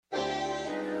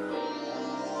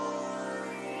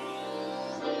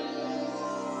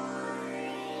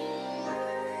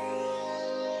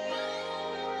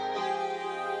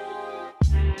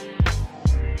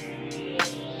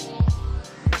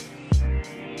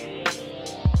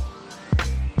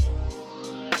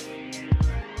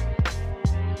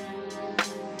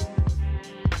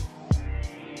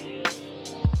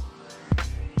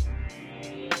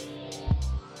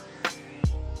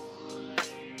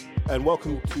And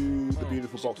welcome to the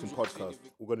Beautiful Boxing Podcast.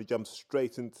 We're going to jump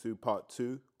straight into part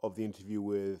 2 of the interview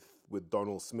with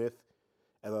Donald Smith.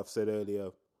 As I've said earlier,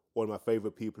 one of my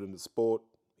favorite people in the sport.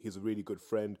 He's a really good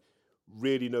friend,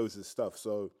 really knows his stuff.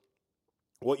 So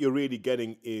what you're really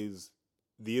getting is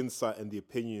the insight and the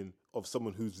opinion of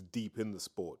someone who's deep in the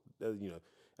sport.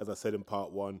 As I said in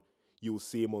part 1, you'll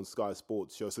see him on Sky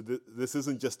Sports show. So this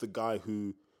isn't just a guy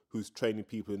who's training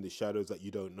people in the shadows that you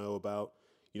don't know about.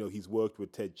 You know, he's worked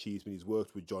with Ted Cheeseman, he's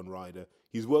worked with John Ryder,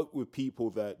 he's worked with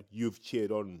people that you've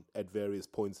cheered on at various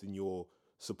points in your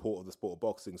support of the sport of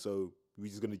boxing. So we're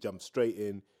just going to jump straight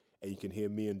in, and you can hear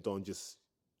me and Don just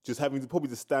having probably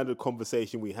the standard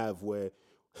conversation we have where,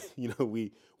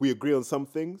 we agree on some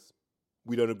things,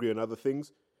 we don't agree on other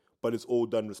things, but it's all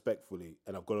done respectfully.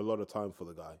 And I've got a lot of time for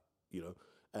the guy,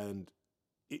 and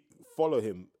follow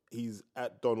him. He's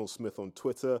at Donald Smith on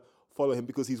Twitter. Follow him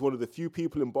because he's one of the few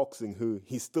people in boxing who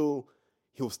he'll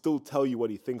still tell you what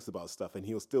he thinks about stuff, and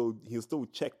he'll still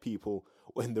check people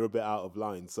when they're a bit out of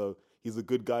line. So he's a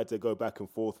good guy to go back and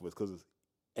forth with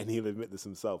and he'll admit this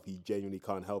himself, he genuinely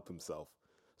can't help himself.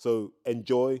 So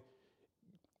enjoy,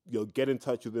 get in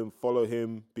touch with him, follow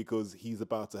him because he's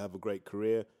about to have a great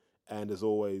career. And as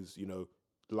always,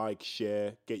 like,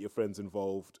 share, get your friends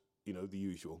involved, the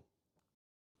usual.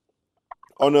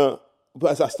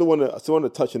 But I still want to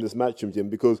touch on this Matchroom Gym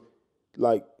because,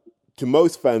 like, to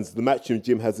most fans, the Matchroom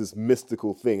Gym has this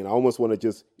mystical thing, and I almost want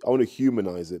to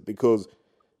humanize it because,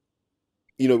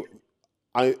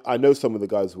 I know some of the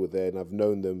guys who were there, and I've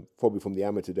known them probably from the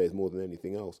amateur days more than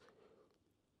anything else.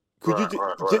 Could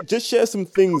you just share some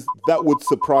things that would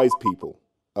surprise people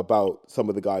about some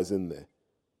of the guys in there?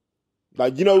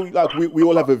 Like, we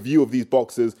all have a view of these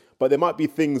boxers, but there might be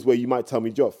things where you might tell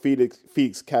me, Joe,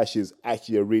 Felix Cash is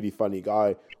actually a really funny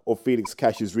guy, or Felix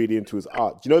Cash is really into his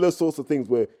art. Do you know those sorts of things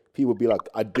where people be like,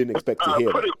 I didn't expect to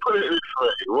hear put it this way.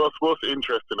 What's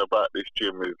interesting about this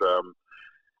gym is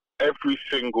every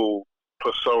single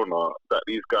persona that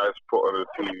these guys put on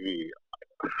the TV,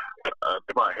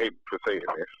 they might hate me for saying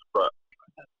this, but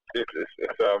it's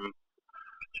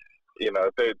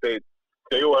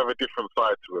they all have a different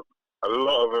side to them. A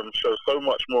lot of them show so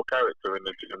much more character in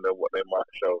the gym than what they might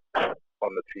show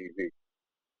on the TV.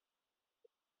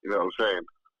 You know what I'm saying?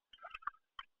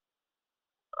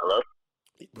 Hello?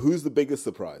 Who's the biggest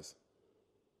surprise?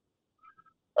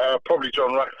 Probably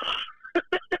John Ryder.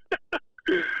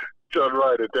 John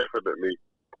Ryder, definitely.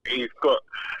 I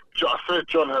swear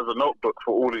John has a notebook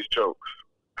for all his jokes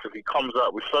because he comes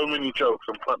out with so many jokes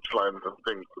and punchlines and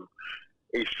things. And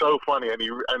he's so funny, and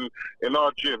in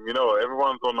our gym,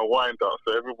 everyone's on the wind up,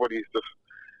 so everybody's just,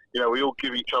 we all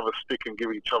give each other stick and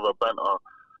give each other banter.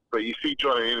 But you see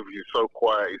John in interviews so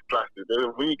quiet, he's placid.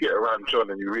 When you get around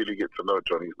John and you really get to know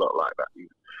John, he's not like that.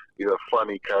 He's a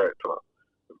funny character,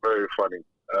 very funny.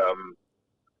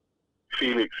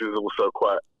 Felix is also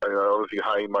quite, obviously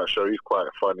how he might show, he's quite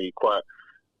funny, quite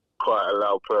a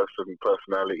loud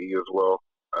personality as well.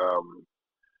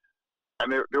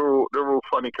 And they're all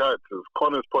funny characters.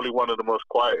 Connor's probably one of the most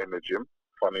quiet in the gym,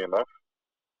 funny enough.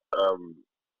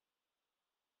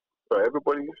 But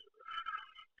everybody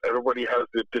has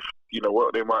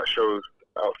what they might show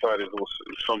outside is also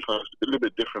sometimes a little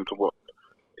bit different to what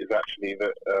is actually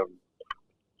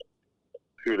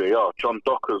who they are. John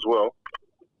Dock as well.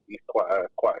 He's quite a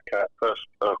quiet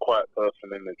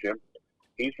person in the gym.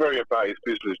 He's very about his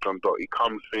business, John Dock. He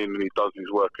comes in and he does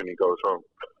his work and he goes home.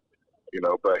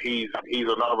 But he's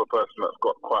another person that's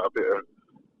got quite a bit of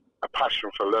a passion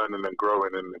for learning and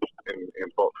growing in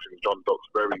boxing. John Dock's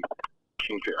very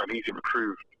keen to, and he's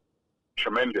improved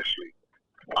tremendously.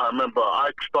 I remember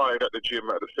I started at the gym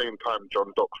at the same time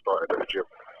John Dock started at the gym,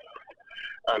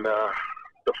 and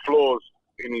the flaws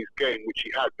in his game, which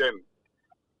he had then,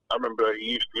 I remember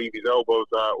he used to leave his elbows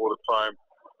out all the time,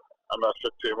 and I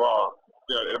said to him,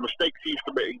 the mistakes he used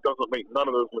to make, he doesn't make none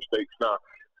of those mistakes now.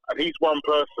 And he's one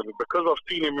person, because I've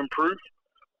seen him improve,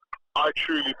 I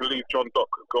truly believe John Dock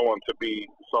could go on to be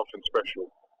something special.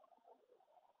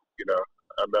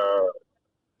 And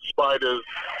Spider's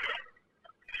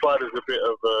a bit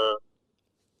of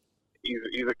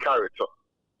he's a character.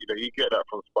 You get that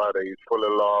from Spider. He's full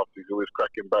of laughs. He's always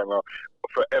cracking bang up,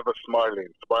 forever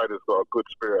smiling. Spider's got a good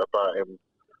spirit about him,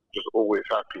 just always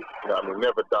happy.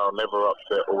 Never down, never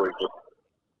upset, always just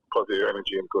positive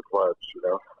energy and good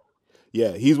vibes.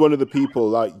 Yeah, he's one of the people,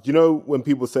 like, when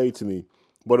people say to me,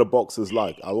 what a boxer's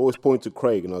like, I'll always point to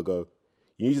Craig and I'll go,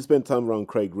 you need to spend time around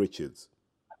Craig Richards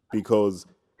because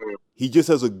he just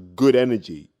has a good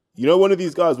energy. One of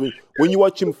these guys, when you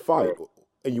watch him fight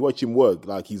and you watch him work,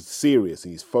 like, he's serious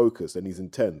and he's focused and he's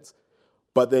intense.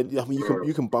 But then,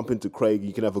 you can bump into Craig,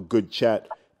 you can have a good chat,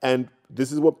 And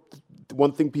this is what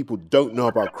one thing people don't know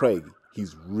about Craig.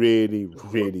 He's really,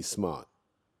 really smart.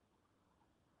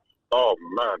 Oh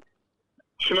man,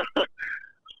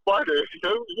 Spider.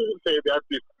 You say they have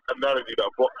this analogy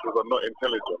that boxers are not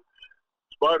intelligent.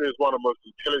 Spider is one of the most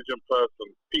intelligent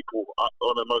people,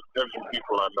 one of the most intelligent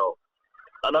people I know.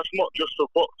 And that's not just for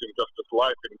boxing, just as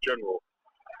life in general.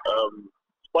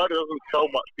 Spider doesn't tell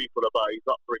much people about his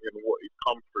upbringing and what he's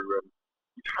come through. And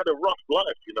he's had a rough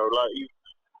life,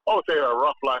 I would say a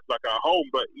rough life like at home,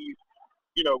 but we've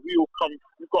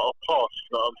got a past,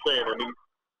 you know what I'm saying? And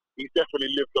he's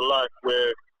definitely lived a life where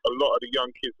a lot of the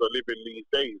young kids are living these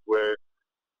days, where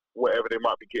whatever they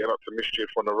might be getting up to mischief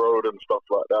on the road and stuff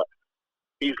like that.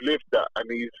 He's lived that, and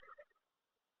he's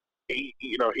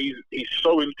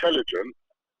so intelligent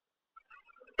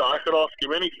that I could ask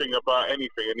him anything about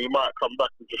anything, and he might come back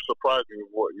and just surprise me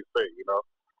with what you say.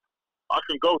 I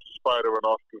can go to Spider and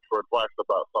ask him for advice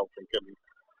about something, and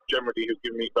generally he'll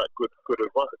give me back good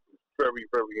advice. He's very,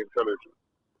 very intelligent.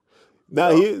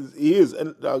 No, he is,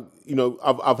 and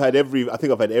I've had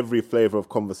every flavor of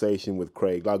conversation with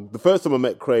Craig. Like the first time I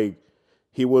met Craig,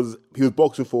 he was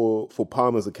boxing for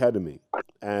Palmer's Academy,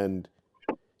 and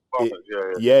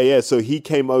so he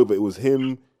came over. It was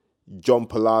him, John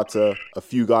Palata, a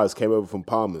few guys came over from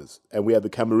Palmer's, and we had the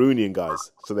Cameroonian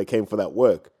guys, so they came for that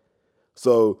work.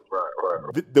 So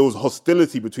there was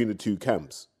hostility between the two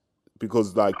camps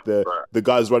because the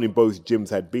guys running both gyms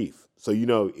had beef. So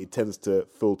it tends to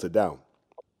filter down.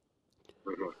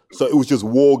 Mm-hmm. So it was just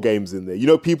war games in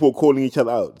there. People calling each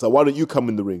other out. So why don't you come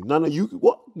in the ring? No, you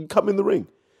come in the ring.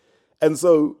 And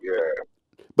so,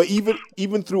 but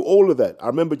even through all of that, I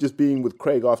remember just being with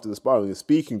Craig after the sparring and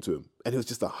speaking to him, and he was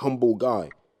just a humble guy.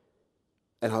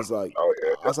 And I was like,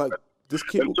 this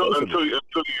kid until you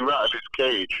rattle his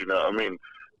cage, you know what I mean?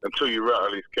 Until you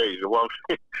rattle his cage. The one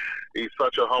thing, he's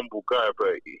such a humble guy,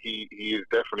 but he is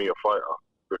definitely a fighter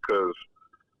because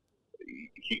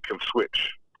he can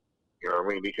switch. You know what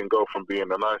I mean? He can go from being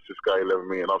the nicest guy he'll ever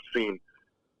meet, and I've seen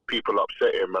people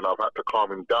upset him, and I've had to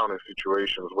calm him down in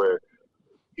situations where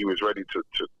he was ready to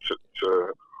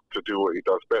do what he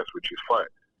does best, which is fight.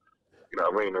 You know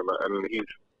what I mean? And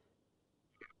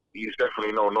he's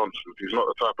definitely no nonsense. He's not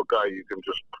the type of guy you can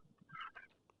just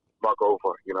mug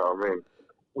over. You know what I mean?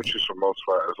 Which is for most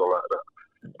fighters are like that.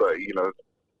 But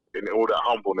in all that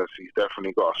humbleness, he's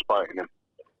definitely got a spite in him.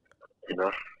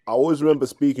 I always remember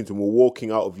speaking to him. We're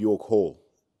walking out of York Hall.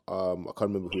 I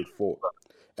can't remember who it fought.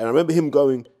 And I remember him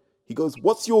going, he goes,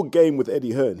 "What's your game with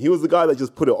Eddie Hearn?" He was the guy that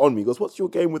just put it on me. He goes, "What's your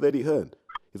game with Eddie Hearn?"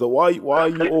 He's like, why are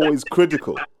you always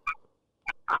critical?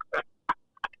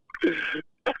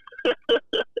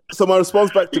 So my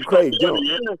response back to Craig,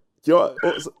 so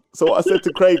what I said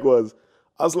to Craig was,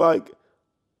 I was like,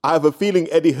 I have a feeling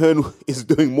Eddie Hearn is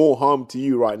doing more harm to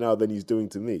you right now than he's doing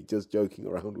to me, just joking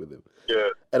around with him. Yeah.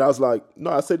 And I was like,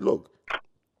 no, I said, look,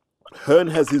 Hearn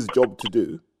has his job to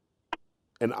do,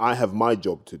 and I have my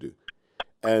job to do.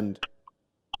 And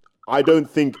I don't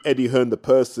think Eddie Hearn, the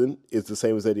person, is the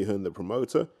same as Eddie Hearn, the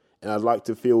promoter. And I'd like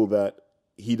to feel that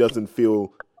he doesn't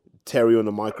feel Terry on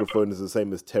the microphone is the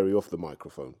same as Terry off the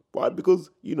microphone. Why?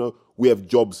 Because, we have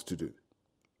jobs to do.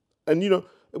 And,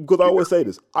 because I always say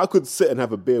this, I could sit and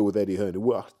have a beer with Eddie Hearn.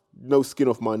 No skin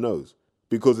off my nose.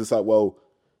 Because it's like, well,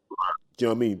 do you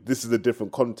know what I mean? This is a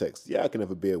different context. Yeah, I can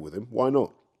have a beer with him. Why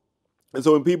not? And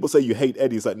so when people say you hate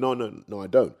Eddie, it's like, no, I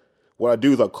don't. What I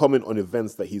do is I comment on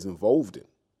events that he's involved in.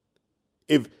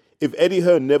 If Eddie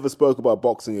Hearn never spoke about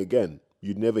boxing again,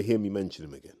 you'd never hear me mention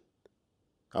him again.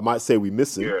 I might say we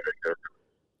miss him,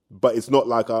 but it's not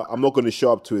like I'm not going to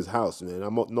show up to his house, man.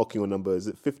 I'm not knocking on number, is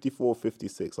it 54,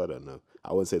 56? I don't know.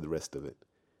 I won't say the rest of it.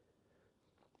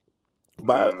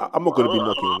 But I'm not going to be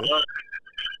knocking on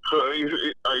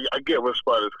it. I get where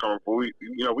Spider's coming from.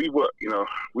 We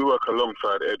work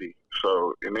alongside Eddie.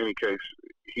 So in any case,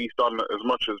 he's done as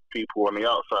much as people on the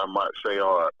outside might say,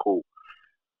 all right, cool.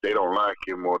 They don't like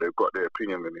him or they've got their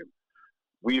opinion on him.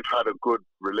 We've had a good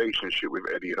relationship with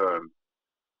Eddie Hearn,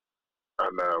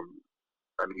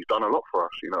 and he's done a lot for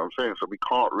us. You know what I'm saying? So we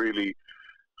can't really.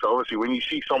 So obviously, when you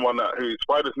see someone who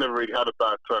Spider's never really had a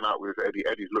bad turnout with Eddie,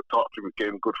 Eddie's looked up to him, gave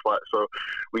him good fight. So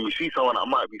when you see someone that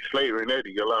might be slatering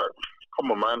Eddie, you're like,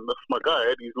 come on, man, that's my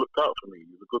guy. Eddie's looked out for me.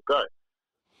 He's a good guy.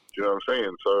 Do you know what I'm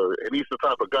saying? So, and he's the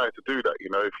type of guy to do that.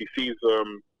 If he sees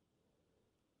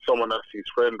someone that's his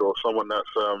friend or someone that's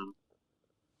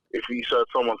if he heard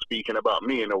someone speaking about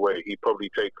me in a way, he'd probably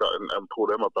take that and pull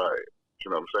them about it. Do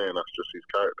you know what I'm saying? That's just his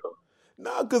character.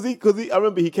 No, because I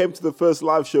remember he came to the first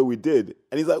live show we did,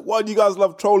 and he's like, "Why do you guys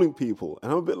love trolling people?"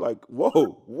 And I'm a bit like,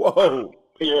 "Whoa."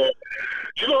 Yeah.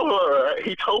 Do you know what?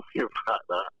 He told me about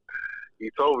that. He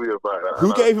told me about that.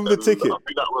 Who gave him the ticket? I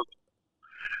think that was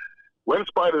when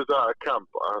Spider's out of camp.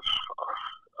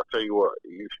 I tell you what,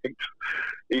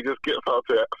 he just gets out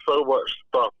there so much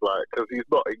stuff, like, because he's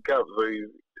not in camp, so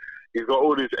he's got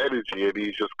all this energy and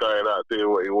he's just going out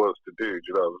doing what he wants to do. Do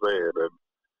you know what I'm saying? And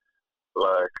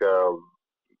like,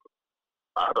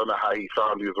 I don't know how he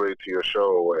found his way to your show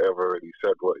or whatever, and he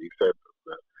said what he said.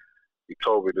 He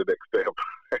told me the next day.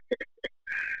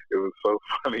 It was so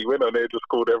funny. He went on there and just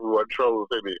called everyone trolls,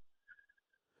 didn't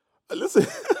he? Listen,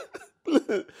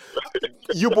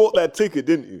 you bought that ticket,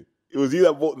 didn't you? It was you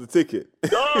that bought the ticket.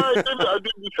 No, I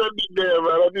didn't send him there,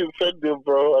 man. I didn't send him,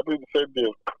 bro. I didn't send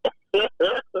him.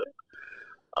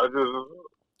 I just...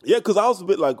 Yeah, because I was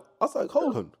like,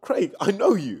 hold on, Craig, I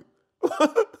know you.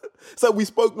 So we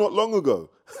spoke not long ago.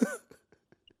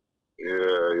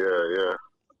 Yeah.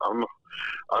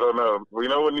 I don't know. You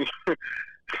know when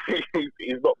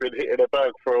he's not been hitting a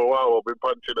bag for a while or been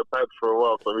punching the pads for a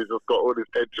while, so he's just got all this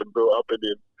tension built up in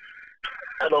him.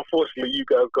 And unfortunately, you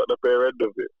guys got the bare end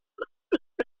of it.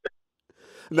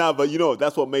 Nah, but you know,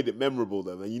 that's what made it memorable,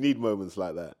 though, man. You need moments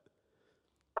like that.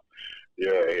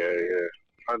 Yeah.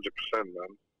 100%,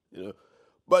 man. You know,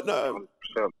 but no,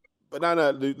 100%. But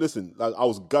no, listen, like, I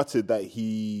was gutted that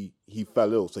he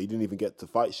fell ill, so he didn't even get to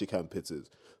fight Shakan Pitters.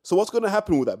 So what's going to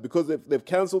happen with that? Because they've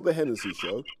cancelled the Hennessy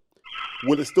show.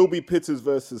 Will it still be Pitters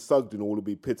versus Sugden, or will it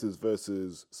be Pitters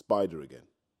versus Spider again?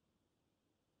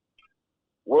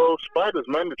 Well, Spider's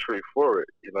mandatory for it,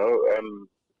 you know, and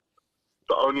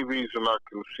the only reason I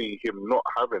can see him not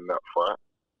having that fight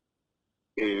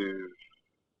is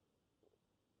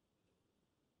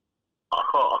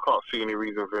I can't see any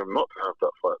reason for him not to have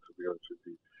that fight, to be honest with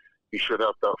you. He should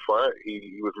have that fight.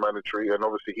 He was mandatory, and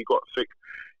obviously he got sick.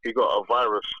 He got a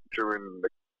virus during the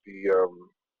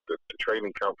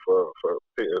training camp for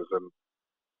Pitters, and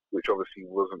which obviously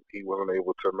he wasn't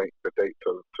able to make the date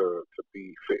to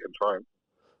be fit in time.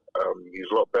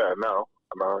 He's a lot better now.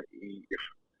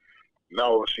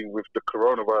 Now obviously with the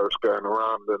coronavirus going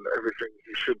around and everything,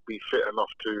 he should be fit enough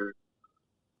to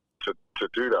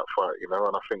do that fight, you know.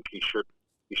 And I think he should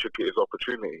get his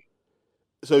opportunity.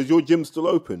 So is your gym still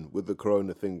open with the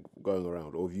corona thing going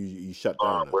around, or have you shut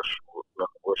down? We're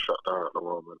shut down at the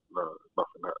moment. No, there's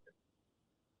nothing happening.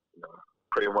 No,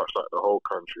 pretty much like the whole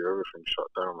country, everything's shut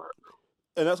down right now.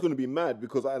 And that's going to be mad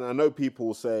because I know people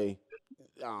will say,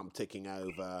 I'm taking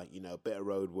over, you know, better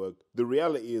road work. The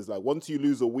reality is, like, once you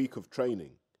lose a week of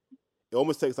training, it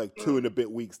almost takes like 2 and a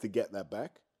bit weeks to get that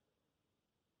back.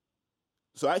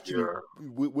 So actually,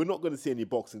 we're not going to see any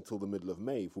boxing until the middle of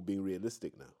May, if we're being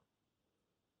realistic now.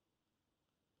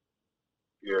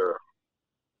 Yeah.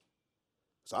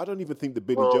 So I don't even think the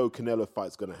Billy Joe Canelo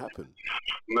fight's going to happen.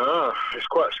 Nah, it's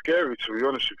quite scary, to be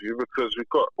honest with you, because we've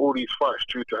got all these fights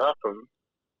due to happen.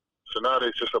 So now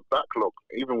there's just a backlog.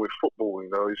 Even with football, you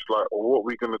know, it's like, well, what are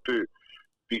we going to do?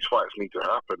 These fights need to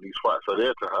happen. These fights are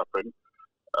there to happen.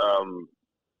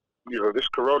 You know, this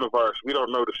coronavirus, we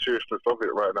don't know the seriousness of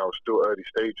it right now. It's still early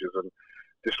stages, and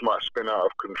this might spin out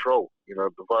of control. You know,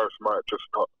 the virus might just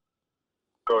start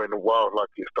going wild like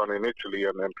it's done in Italy,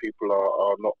 and then people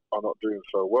are not doing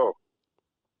so well.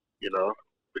 You know,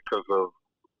 because of,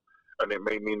 and it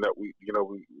may mean that we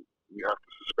have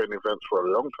to suspend events for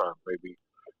a long time, maybe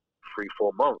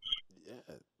 3-4 months.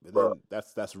 Yeah, but then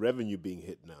that's revenue being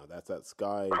hit now. That's that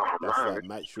Sky, that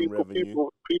Matchroom revenue.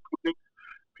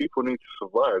 People need to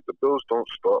survive. The bills don't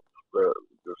stop. The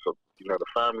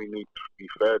family needs to be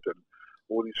fed, and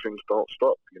all these things don't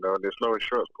stop. You know, and there's no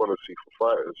insurance policy for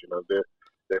fighters. You know,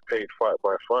 they're paid fight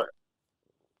by fight.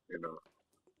 You know,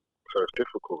 so it's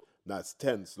difficult. That's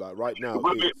tense. Like right now,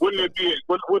 wouldn't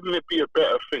it be a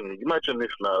better thing? Imagine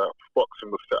this now: that boxing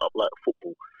was set up like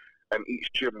football, and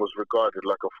each gym was regarded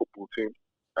like a football team,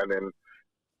 and then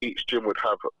each gym would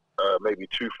have maybe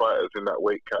 2 fighters in that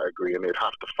weight category, and they'd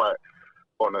have to fight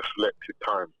on a selected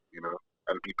time, you know,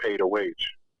 and be paid a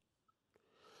wage.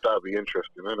 That'd be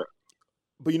interesting, isn't it?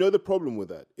 But you know the problem with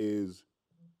that is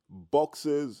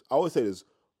boxers, I always say this,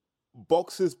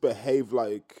 boxers behave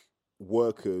like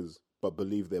workers but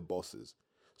believe they're bosses.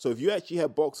 So if you actually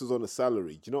have boxers on a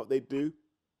salary, do you know what they'd do?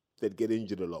 They'd get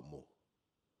injured a lot more.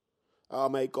 Oh,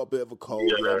 mate, got a bit of a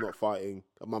cold, I'm not fighting.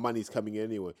 My money's coming in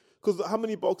anyway. Because how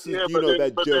many boxers do you know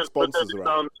that jerk sponsors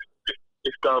around?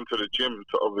 It's down to the gym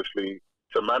to obviously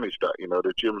to manage that. You know,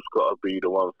 the gym's got to be the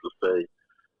ones to say,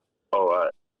 all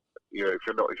right, you know, if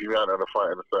you aren't going to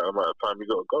fight in a certain amount of time, you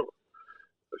got to go.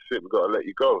 That's it. We've got to let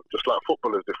you go. Just like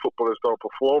footballers, if footballers don't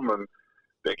perform and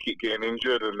they keep getting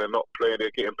injured and they're not playing,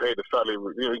 they're getting paid a salary.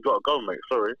 You know, you got to go, mate.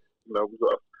 Sorry, you know,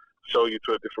 sell you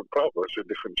to a different club or to a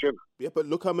different gym. Yeah, but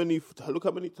look how many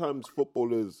times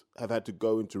footballers have had to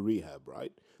go into rehab,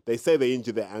 right? They say they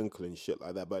injure their ankle and shit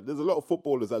like that, but there's a lot of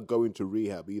footballers that go into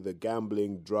rehab, either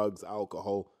gambling, drugs,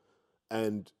 alcohol,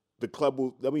 and the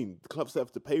clubs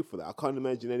have to pay for that. I can't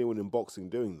imagine anyone in boxing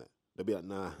doing that. They'll be like,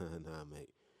 nah, mate.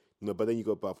 But then you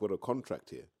go, but I've got a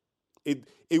contract here.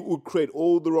 It would create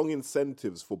all the wrong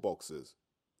incentives for boxers,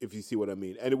 if you see what I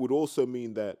mean. And it would also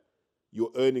mean that your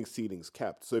earning ceiling's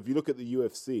capped. So if you look at the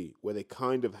UFC, where they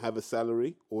kind of have a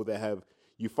salary, or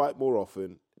you fight more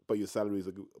often, but your salaries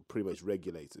are pretty much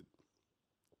regulated.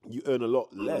 You earn a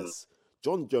lot less.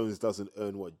 John Jones doesn't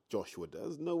earn what Joshua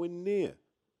does, nowhere near.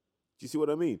 Do you see what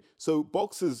I mean? So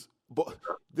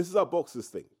this is our boxers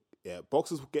thing. Yeah,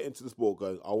 boxers will get into the sport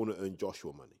going, I want to earn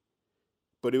Joshua money.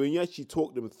 But when you actually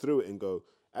talk them through it and go,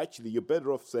 actually, you're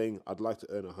better off saying, I'd like to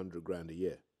earn $100,000 a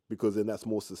year, because then that's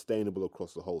more sustainable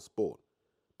across the whole sport.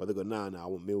 But they go, nah, I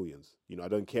want millions. I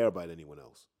don't care about anyone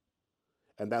else.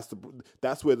 And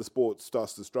that's where the sport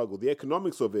starts to struggle. The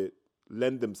economics of it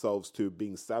lend themselves to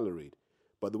being salaried.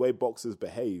 But the way boxers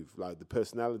behave, like the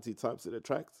personality types it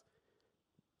attracts,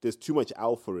 there's too much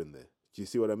alpha in there. Do you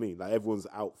see what I mean? Like everyone's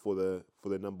out for the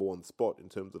number one spot in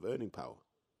terms of earning power.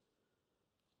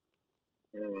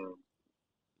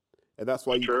 And that's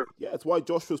why it's why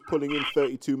Joshua's pulling in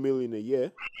 $32 million a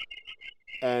year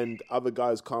and other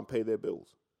guys can't pay their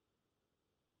bills.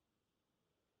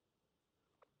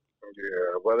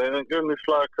 Yeah, but then again, it's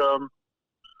like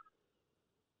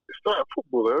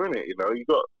football, though, isn't it? You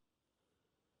got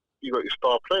your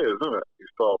star players, isn't it? Your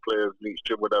star players, and each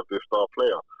gym would have their star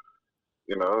player,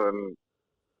 and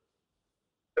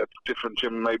a different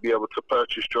gym may be able to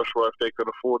purchase Joshua if they can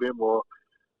afford him, or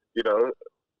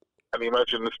and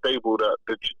imagine the stable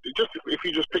if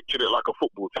you just pictured it like a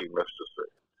football team, let's just say.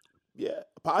 Yeah,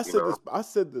 but I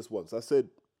said this once. I said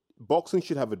boxing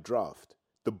should have a draft.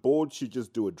 The board should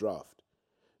just do a draft.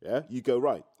 Yeah, you go,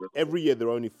 right. Every year there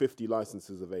are only 50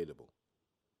 licenses available.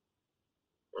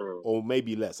 Or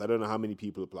maybe less. I don't know how many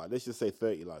people apply. Let's just say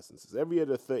 30 licenses. Every year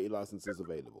there are 30 licenses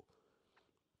available.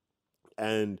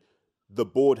 And the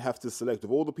board have to select,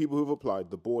 of all the people who've applied,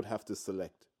 the board have to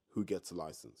select who gets a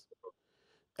license.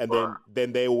 And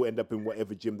then they all end up in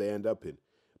whatever gym they end up in.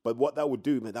 But what that would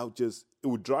do, man, it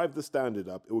would drive the standard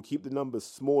up. It would keep the numbers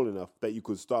small enough that you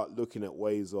could start looking at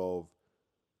ways of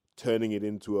turning it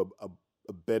into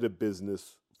a better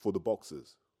business for the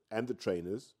boxers and the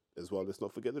trainers as well. Let's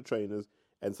not forget the trainers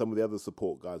and some of the other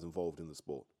support guys involved in the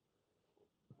sport.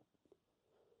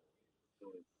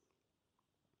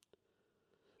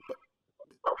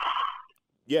 But,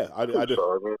 yeah, I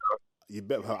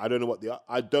don't know what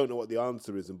the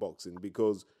answer is in boxing,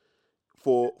 because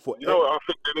for I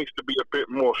think there needs to be a bit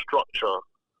more structure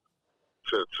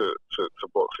to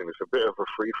boxing. It's a bit of a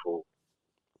free fall.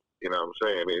 You know what I'm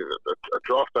saying? A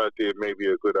draft idea may be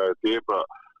a good idea, but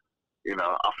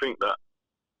I think that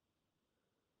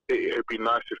it'd be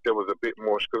nice if there was a bit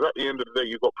more, because at the end of the day,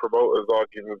 you've got promoters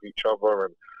arguing with each other,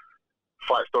 and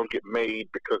fights don't get made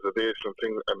because of this and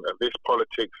things, and this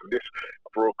politics and this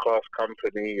broadcast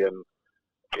company, and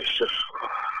it's just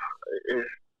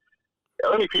the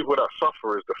only people that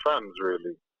suffer is the fans,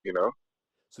 really.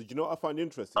 So do you know what I find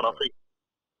interesting? And I think,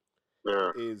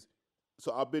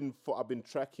 so I've been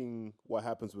tracking what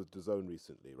happens with DAZN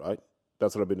recently, right?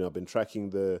 That's what I've been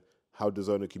tracking how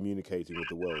DAZN are communicating with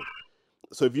the world.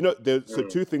 So if so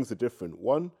two things are different.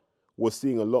 One, we're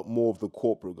seeing a lot more of the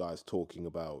corporate guys talking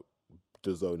about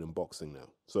DAZN and boxing now.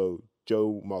 So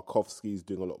Joe Markovsky's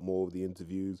doing a lot more of the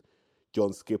interviews.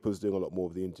 John Skipper's doing a lot more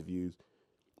of the interviews.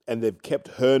 And they've kept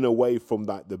Hearn away from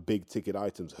the big ticket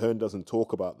items. Hearn doesn't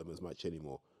talk about them as much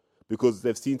anymore, because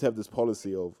they've seemed to have this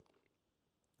policy of,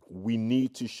 we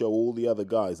need to show all the other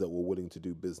guys that we're willing to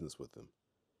do business with them.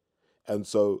 And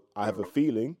so I have a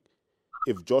feeling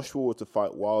if Joshua were to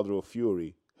fight Wilder or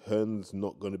Fury, Hearn's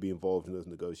not going to be involved in those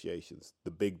negotiations.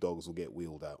 The big dogs will get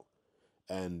wheeled out.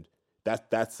 And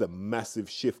that's a massive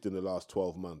shift in the last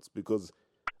 12 months, because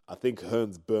I think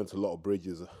Hearn's burnt a lot of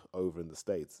bridges over in the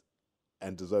States,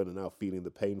 and DAZN are now feeling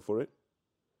the pain for it.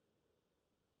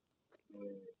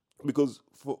 Because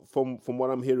from what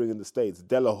I'm hearing in the States,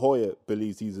 De La Hoya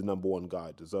believes he's the number one guy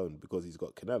at DAZN because he's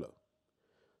got Canelo.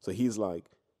 So he's like,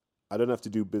 I don't have to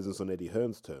do business on Eddie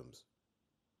Hearn's terms.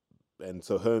 And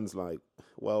so Hearn's like,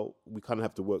 well, we kind of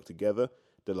have to work together.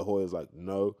 De La Hoya's like,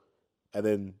 no. And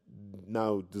then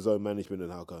now DAZN management are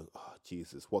now going, oh,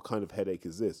 Jesus, what kind of headache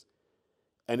is this?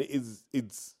 And it's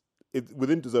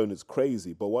within DAZN, it's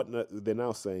crazy. But what they're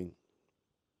now saying,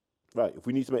 right, if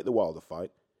we need to make the Wilder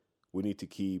fight, we need to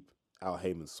keep Al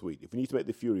Heyman sweet. If we need to make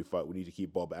the Fury fight, we need to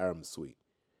keep Bob Arum sweet.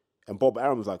 And Bob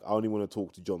Arum was like, I only want to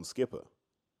talk to John Skipper.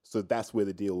 So that's where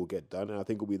the deal will get done. And I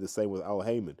think it'll be the same with Al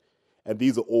Heyman. And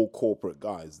these are all corporate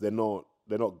guys. They're not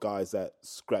guys that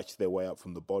scratch their way up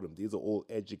from the bottom. These are all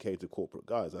educated corporate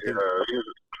guys. I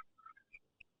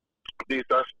think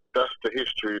that's the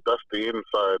history. That's the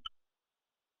inside,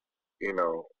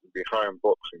 behind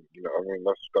boxing.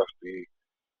 That's the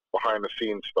behind the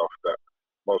scenes stuff that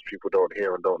most people don't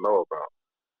hear and don't know about.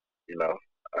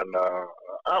 And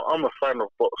I'm a fan of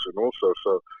boxing also.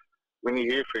 So when you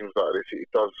hear things like this, it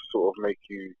does sort of make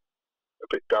you a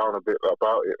bit down a bit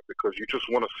about it because you just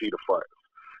want to see the fight.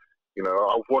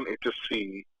 I wanted to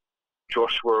see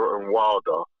Joshua and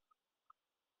Wilder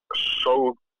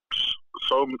so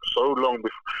long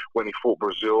before when he fought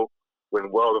Brazil.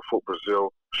 When Wilder fought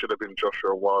Brazil, should have been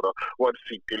Joshua and Wilder. I wanted to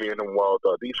see Dillian and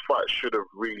Wilder. These fights should have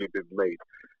really been made.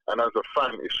 And as a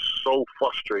fan, it's so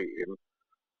frustrating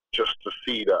just to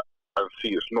see that and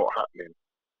see it's not happening.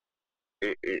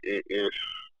 It's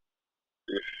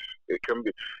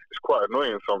quite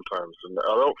annoying sometimes, and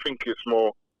I don't think it's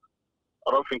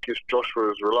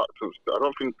Joshua's reluctance. I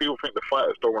don't think people think the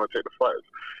fighters don't want to take the fighters.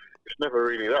 It's never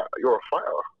really that. You're a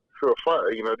fighter. If you're a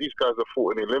fighter, these guys have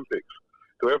fought in the Olympics.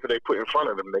 Whoever they put in front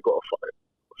of them, they got to fight.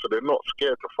 So they're not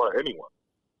scared to fight anyone.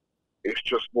 It's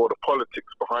just more the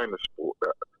politics behind the sport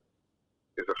that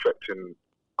is affecting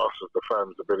us as the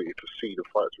fans' ability to see the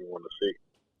fights we want to see.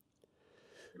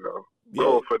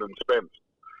 Crawford and Spence,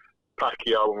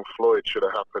 Pacquiao and Floyd should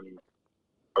have happened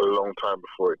a long time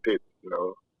before it did.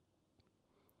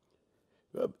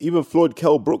 Even Floyd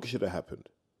Kell Brook should have happened.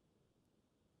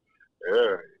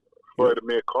 Yeah, Floyd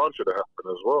Amir Khan should have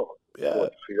happened as well. Yeah,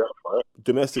 to see that fight.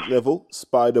 Domestic level,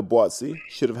 Spider Boatsi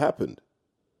should have happened.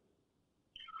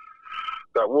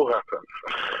 That will happen.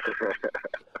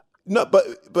 No, but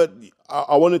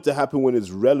I want it to happen when it's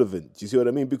relevant. Do you see what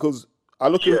I mean? Because I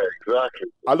look at at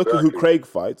who Craig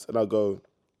fights, and I go,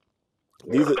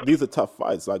 these are tough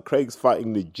fights. Like Craig's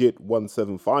fighting legit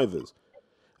 175ers,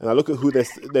 and I look at who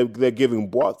they're giving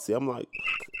Boatsi. I'm like,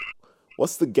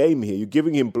 what's the game here? You're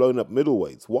giving him blown up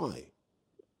middleweights. Why?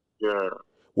 Yeah.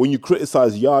 When you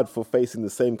criticize Yard for facing the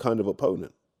same kind of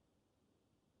opponent.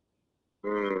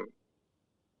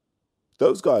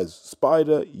 Those guys,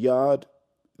 Spider, Yard.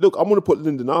 Look, I'm going to put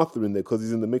Lyndon Arthur in there because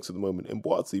he's in the mix at the moment. And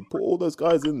Boatsi, put all those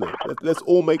guys in there. Let's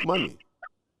all make money.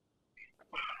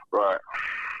 Right.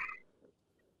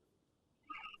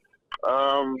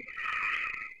 Hold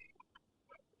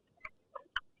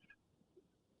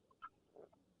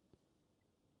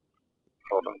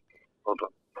on.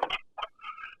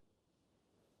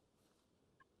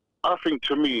 I think,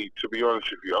 to be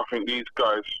honest with you, I think these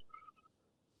guys,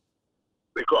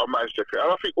 they've got to manage their career.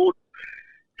 And I think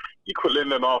you put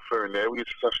Lyndon Arthur in there, we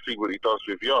just have to see what he does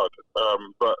with Yard.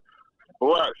 But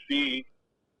Boatsi,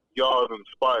 Yard and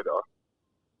Spider,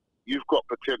 you've got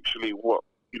potentially what,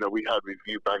 we had with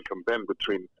Eubank and Ben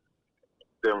between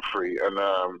them three and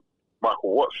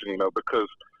Michael Watson, because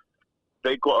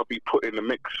they got to be put in the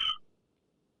mix,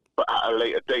 but at a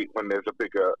later date when there's a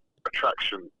bigger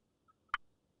attraction.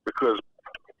 Because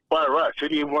by rights,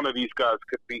 any one of these guys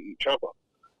could beat each other.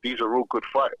 These are all good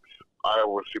fights. I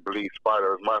obviously believe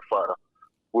Spider, as my fighter,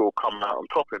 will come out on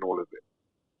top in all of it.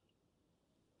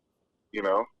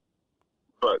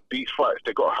 But these fights,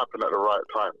 they got to happen at the right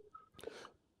time.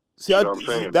 See,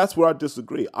 that's where I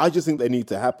disagree. I just think they need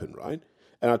to happen, right?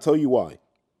 And I'll tell you why.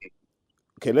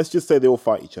 Okay, let's just say they all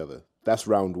fight each other. That's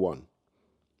round one.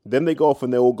 Then they go off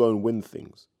and they all go and win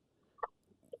things.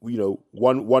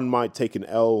 One might take an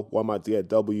L, one might get a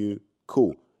W.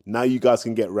 Cool. Now you guys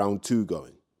can get round two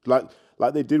going. Like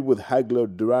they did with Hagler,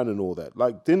 Duran and all that.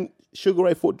 Like, didn't Sugar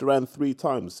Ray fought Duran 3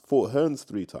 times, fought Hearns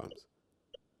 3 times?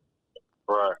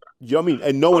 Right. You know what I mean?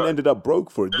 And no one ended up broke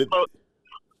for it.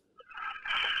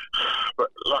 But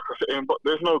like I said,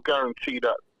 there's no guarantee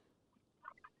that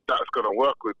that's going to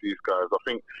work with these guys. I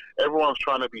think everyone's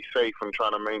trying to be safe and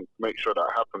trying to make sure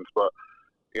that happens. But,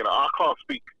 I can't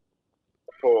speak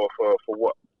for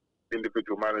what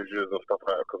individual managers and stuff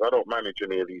like that, because I don't manage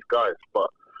any of these guys. But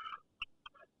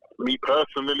me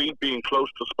personally, being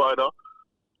close to Spider,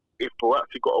 if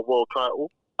Boatsi got a world title,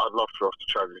 I'd love for us to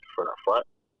challenge for that fight.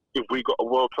 If we got a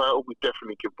world title, we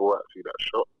definitely give Boatsi that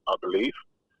shot, I believe.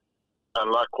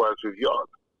 And likewise with Yard.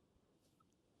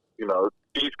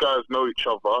 These guys know each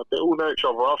other. They all know each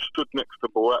other. I've stood next to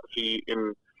Boatsi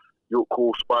in York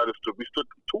Hall, Spider stood. We stood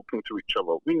talking to each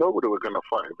other. We know that we're going to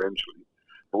fight eventually.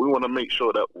 But we want to make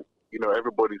sure that,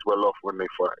 everybody's well off when they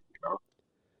fight, And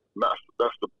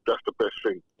that's the best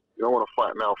thing. You don't want to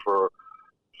fight now for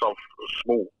something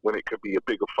small when it could be a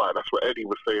bigger fight. That's what Eddie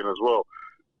was saying as well.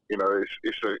 You know,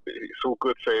 it's all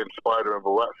good saying Spider and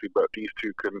Buatsi, but these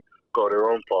two can go their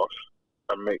own paths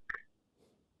and make,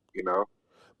 you know.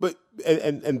 But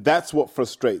and that's what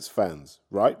frustrates fans,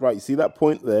 right? Right. You see that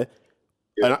point there?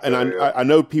 Yeah, I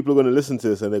know people are going to listen to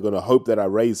this and they're going to hope that I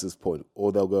raise this point,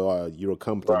 or they'll go, "Oh, you're a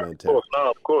company man."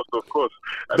 Of course.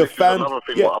 And The this fans, is another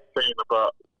thing what I'm saying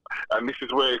about, and this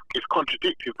is where it's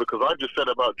contradictory because I just said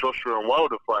about Joshua and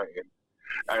Wilder fighting,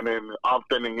 and then I've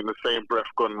then in the same breath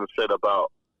gone and said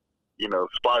about, you know,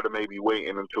 Spider may be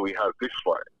waiting until he has this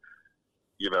fight.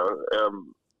 You know,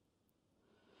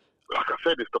 like I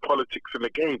said, it's the politics in the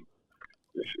game.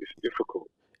 It's difficult.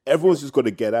 Everyone's just got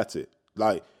to get at it.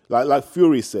 Like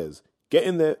Fury says, get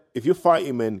in there. If you're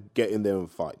fighting men, get in there and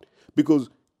fight. Because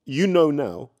you know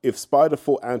now, if Spider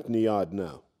fought Anthony Yard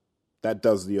now, that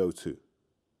does the O2.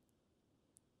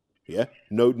 Yeah?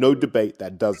 No debate,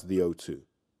 that does the O2.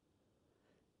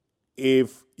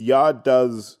 If Yard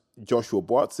does Joshua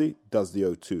Buatsi, does the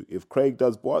O2. If Craig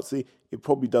does Buatsi, it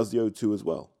probably does the O2 as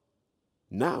well.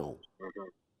 Now. Mm-hmm.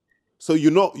 So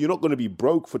you're not going to be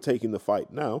broke for taking the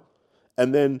fight now.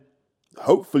 And then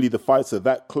hopefully the fights are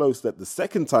that close that the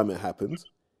second time it happens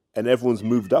and everyone's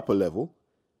moved up a level,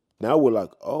 now we're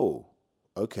like, oh,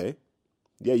 okay.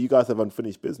 Yeah, you guys have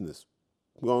unfinished business.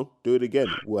 Go on, do it again.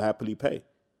 We'll happily pay.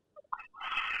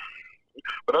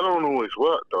 But that don't always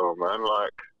work though, man.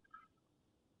 Like,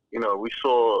 you know, we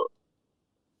saw,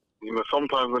 you know,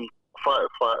 sometimes when fighters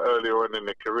fight earlier on in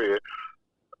their career,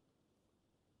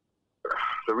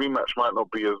 the rematch might not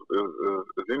be as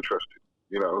interesting.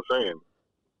 You know what I'm saying?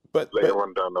 But later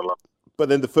on down the line. But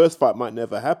then the first fight might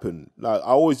never happen. Like I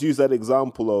always use that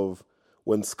example of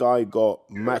when Sky got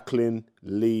Macklin,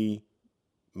 Lee,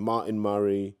 Martin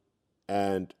Murray,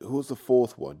 and who was the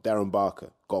fourth one? Darren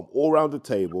Barker. Got them all around the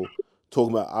table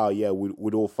talking about,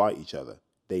 we'd all fight each other.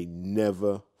 They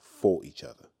never fought each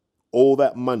other. All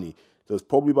that money, there's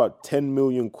probably about 10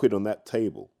 million quid on that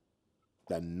table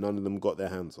that none of them got their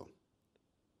hands on.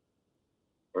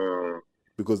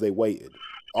 Because they waited.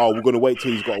 Oh, we're going to wait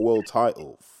till he's got a world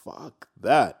title. Fuck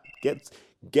that. Get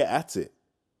at it.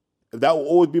 That will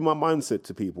always be my mindset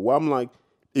to people. Where I'm like,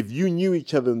 if you knew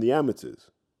each other in the amateurs,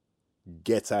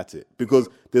 get at it. Because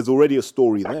there's already a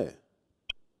story there.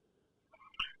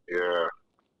 Yeah.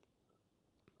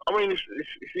 I mean, it's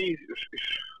easy.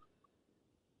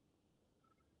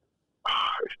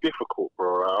 It's difficult,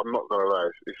 bro. I'm not going to lie.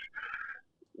 It's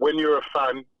when you're a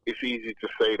fan, it's easy to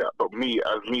say that. But me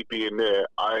being there,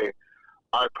 I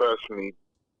personally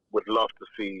would love to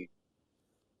see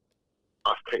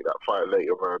us take that fight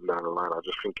later on down the line. I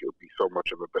just think it would be so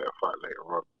much of a better fight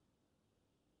later on.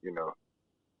 You know.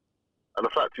 And the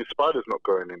fact is, Spider's not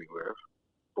going anywhere.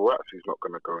 Buatsi's not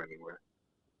going to go anywhere.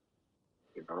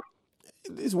 You know.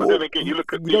 But then again, you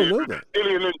look at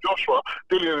Dillian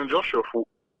and Joshua fought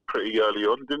pretty early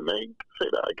on, didn't they? Say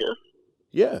that, I guess.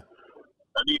 Yeah.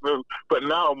 And but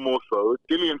now more so,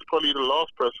 Dillian's probably the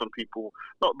last person people,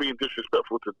 not being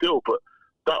disrespectful to Dill, but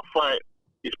that fight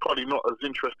is probably not as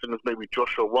interesting as maybe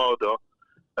Joshua Wilder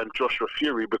and Joshua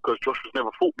Fury because Joshua's never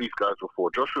fought these guys before.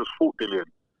 Joshua's fought Dillian.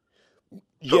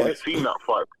 So we've seen that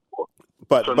fight before.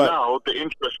 But now the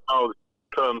interest now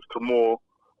turns to more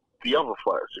the other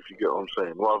fights, if you get what I'm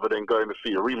saying, rather than going to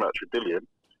see a rematch with Dillian.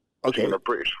 Okay. A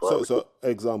British fight. So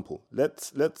example,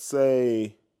 let's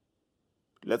say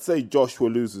Joshua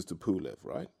loses to Pulev,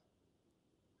 right?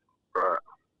 Right.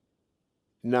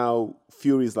 Now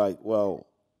Fury's like, well,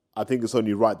 I think it's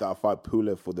only right that I fight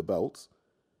Pulev for the belts.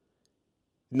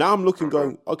 Now I'm looking,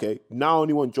 going, okay, now I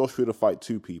only want Joshua to fight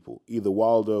two people, either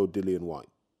Wilder or Dillian White.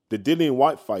 The Dillian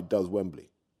White fight does Wembley.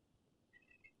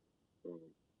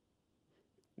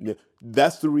 Yeah,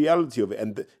 that's the reality of it,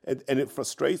 and it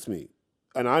frustrates me.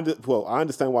 And I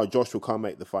understand why Joshua can't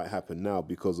make the fight happen now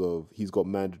because of he's got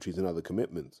mandatories and other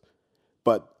commitments.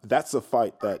 But that's a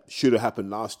fight that should have happened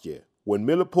last year. When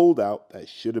Miller pulled out, that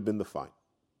should have been the fight.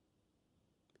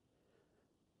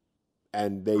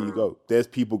 And there you go. There's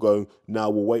people going, now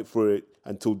we'll wait for it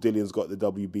until Dillian's got the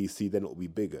WBC, then it'll be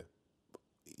bigger.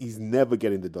 He's never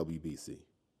getting the WBC.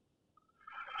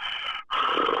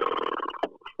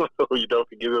 You don't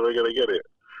think he's ever going to get it?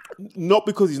 Not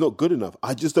because he's not good enough.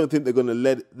 I just don't think they're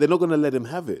not going to let him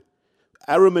have it.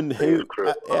 Arum and Heyman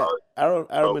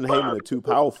are too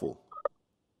powerful.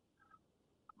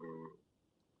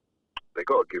 They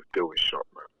got to give Dill a shot,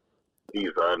 man.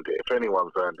 He's earned it. If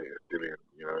anyone's earned it, it's Dillian.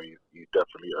 You know, he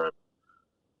definitely earned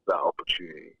that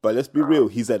opportunity. But let's be real.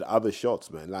 He's had other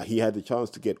shots, man. Like, he had the chance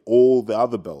to get all the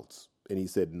other belts, and he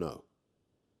said no.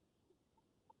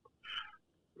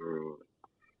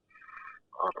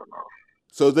 I don't know.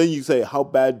 So then you say, how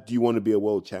bad do you want to be a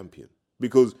world champion?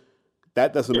 Because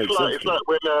That doesn't make sense. It's like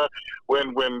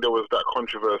when there was that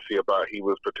controversy about he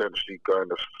was potentially going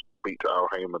to speak to Al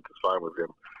Heyman to sign with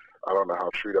him. I don't know how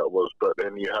true that was, but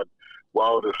then you had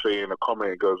Wilder saying in a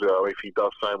comment, goes, "Oh, if he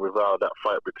does sign with Al, that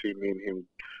fight between me and him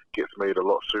gets made a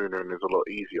lot sooner and is a lot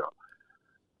easier."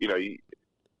 You know,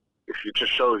 if it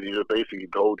just shows you, basically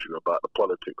told you about the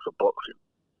politics of boxing.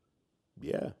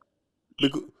 Yeah,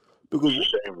 because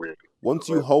shame, really. Once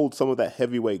you hold some of that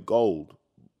heavyweight gold,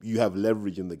 you have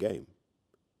leverage in the game.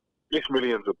 It's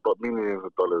millions of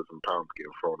dollars and pounds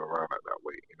getting thrown around at that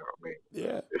weight. You know what I mean?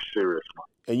 Yeah, it's serious, man.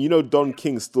 And you know, Don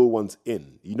King still wants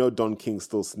in. You know, Don King's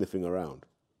still sniffing around.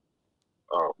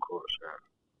 Oh, of course, yeah.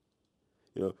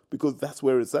 You know, because that's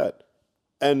where it's at.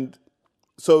 And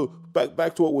so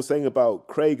back to what we're saying about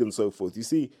Craig and so forth. You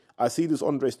see, I see this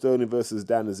Andre Sterling versus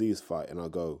Dan Aziz fight, and I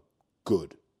go,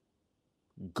 good.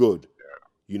 Yeah.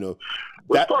 You know,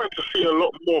 we're starting to see a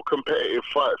lot more competitive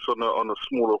fights on the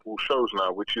smaller hall shows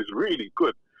now, which is really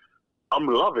good. I'm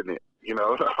loving it. You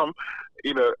know,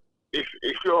 you know, if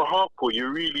you're a hardcore, you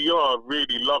really are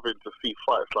loving to see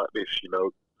fights like this. You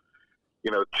know,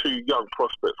 two young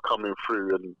prospects coming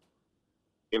through and,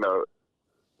 you know,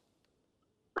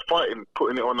 fighting,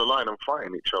 putting it on the line and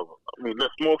fighting each other. I mean,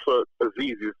 that's more for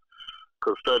Aziz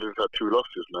because Sterling's had 2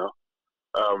 losses now.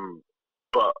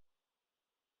 But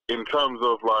in terms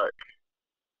of like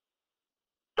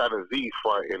Dan Aziz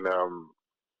fighting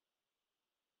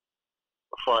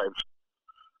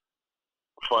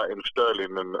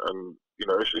Sterling and you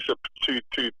know, it's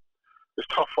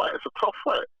tough fight. It's a tough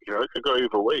fight. You know, it could go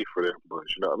either way for them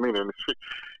boys. You know what I mean? And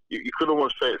you could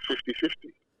almost say it's 50-50. Do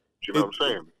you know what I'm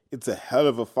saying? It's a hell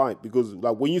of a fight because,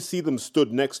 like, when you see them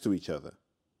stood next to each other,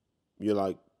 you're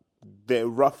like, they're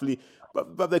roughly,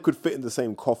 but they could fit in the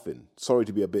same coffin. Sorry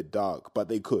to be a bit dark, but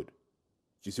they could. Do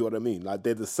you see what I mean? Like,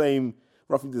 they're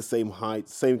roughly the same height,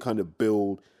 same kind of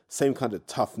build, same kind of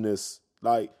toughness.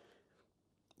 Like,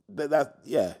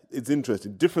 yeah, it's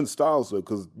interesting. Different styles though,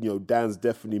 because, you know, Dan's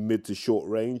definitely mid to short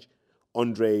range.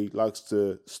 Andre likes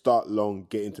to start long,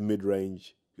 get into mid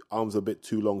range. Arms are a bit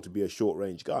too long to be a short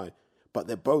range guy. But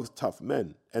they're both tough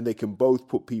men, and they can both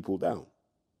put people down.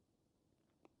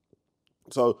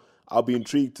 So I'll be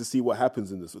intrigued to see what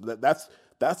happens in this. That's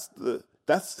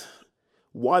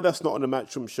why that's not on a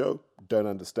Matchroom show. Don't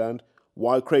understand.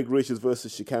 Why Craig Richards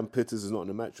versus Shakan Pitters is not on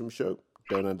a Matchroom show.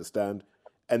 Don't understand.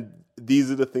 And these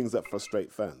are the things that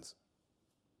frustrate fans.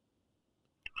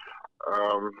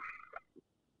 I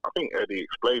think Eddie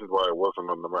explained why it wasn't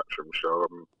on the Matchroom show.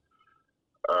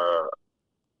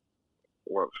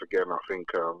 Once again, I think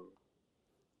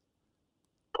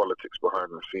politics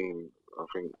behind the scene. I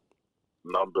think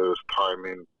numbers,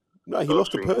 timing. No, he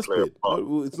lost the purse bid.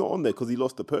 No, it's not on there because he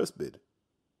lost the purse bid.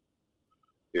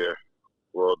 Yeah,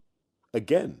 well,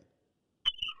 again.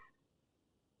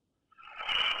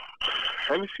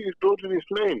 Hennessy is building his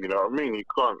name. You know what I mean? You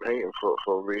can't hate him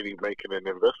for really making an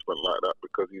investment like that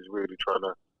because he's really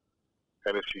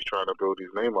Hennessy's trying to build his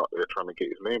name up there, trying to get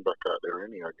his name back out there,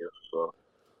 I guess. So.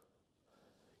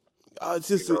 It's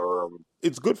just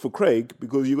it's good for Craig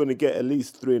because you're going to get at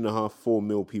least 3.5-4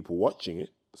 mil people watching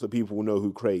it, so people will know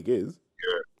who Craig is.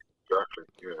 Yeah, exactly.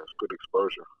 Yeah, it's good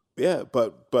exposure. Yeah,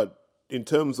 but in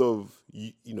terms of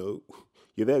you know,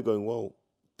 you're there going, well,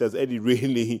 is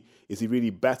he really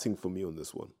batting for me on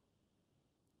this one?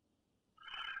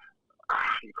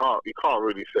 You can't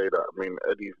really say that. I mean,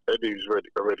 Eddie's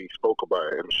already spoke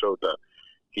about it and showed that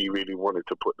he really wanted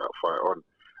to put that fight on.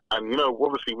 And, you know,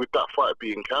 obviously with that fight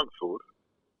being cancelled,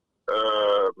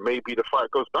 maybe the fight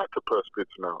goes back to purse bids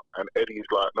now. And Eddie's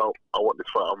like, no, I want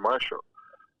this fight on my show.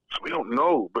 So we don't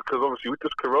know because obviously with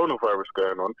this coronavirus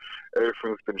going on,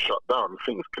 everything's been shut down.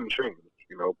 Things can change.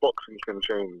 You know, boxing can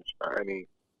change at any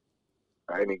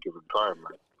given time,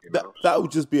 man. You know? That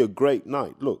would just be a great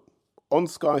night. Look, on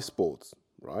Sky Sports,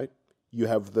 right, you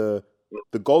have the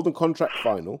Golden Contract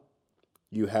final.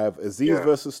 You have Aziz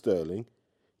versus Sterling.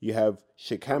 You have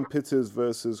Shakan Pitters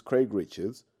versus Craig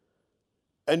Richards.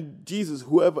 And Jesus,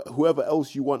 whoever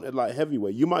else you want at light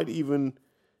heavyweight, you might even...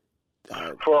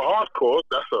 for a hardcore,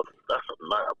 that's a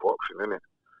night of boxing, isn't it?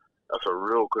 That's a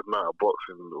real good night of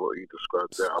boxing, what you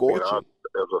described there. Scorching. I mean,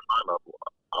 as a fan,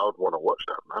 I would want to watch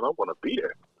that, man. I want to be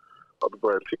there. I'd be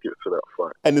buying tickets to that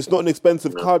fight. And it's not an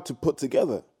expensive card to put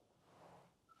together.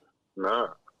 Nah.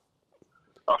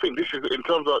 I think this is, in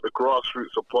terms of the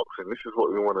grassroots of boxing, this is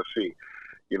what we want to see.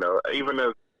 You know, even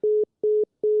as...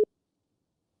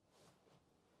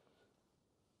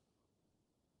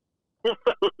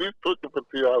 We've talking for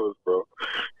 2 hours, bro.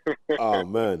 Oh,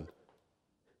 man.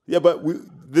 Yeah, but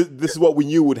this is what we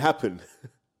knew would happen.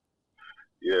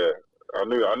 Yeah, I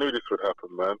knew this would happen,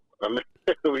 man.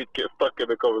 we'd get stuck in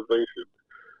the conversation.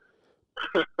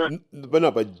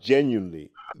 But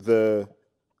genuinely,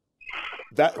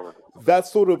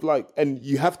 that's sort of like, and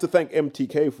you have to thank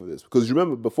MTK for this, because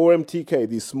remember, before MTK,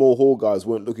 these small hall guys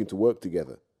weren't looking to work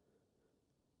together,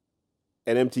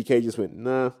 and MTK just went,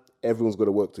 nah, everyone's got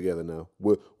to work together now.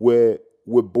 We're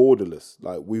borderless.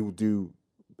 Like, we will do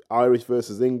Irish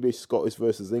versus English, Scottish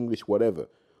versus English, whatever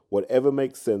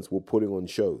makes sense. We're putting on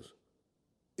shows.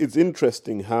 It's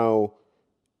interesting how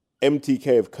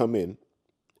MTK have come in.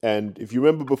 And if you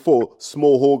remember before,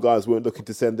 small hall guys weren't looking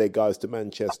to send their guys to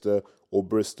Manchester or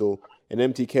Bristol. And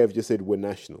MTK have just said, we're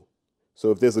national. So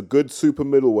if there's a good super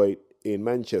middleweight in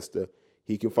Manchester,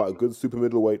 he can fight a good super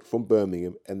middleweight from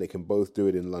Birmingham, and they can both do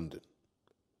it in London.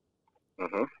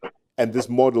 Mm-hmm. And this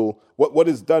model, what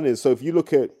it's done is, so if you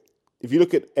look at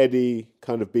Eddie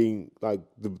kind of being like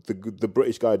the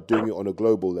British guy doing it on a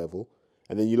global level,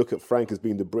 and then you look at Frank as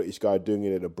being the British guy doing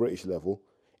it at a British level,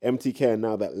 MTK are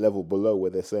now that level below where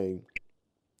they're saying,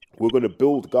 we're going to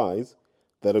build guys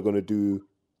that are going to do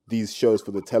these shows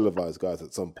for the televised guys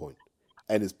at some point.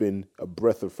 And it's been a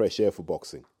breath of fresh air for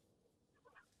boxing.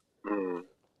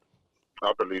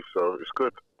 I believe so. It's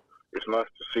good. It's nice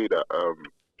to see that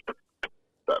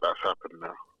that's happened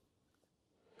now.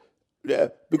 Yeah,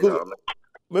 because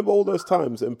remember all those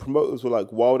times and promoters were like,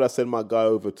 why would I send my guy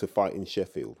over to fight in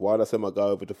Sheffield? Why would I send my guy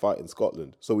over to fight in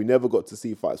Scotland? So we never got to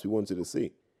see fights we wanted to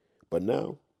see. But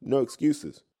now, no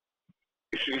excuses.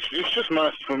 It's just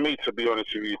nice for me, to be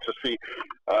honest with you, to see,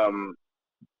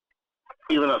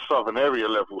 even at Southern Area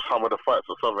level, some of the fights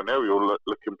at Southern Area are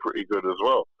looking pretty good as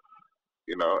well.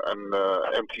 You know, and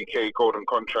MTK Golden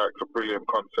Contract's a brilliant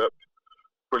concept.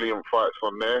 Brilliant fights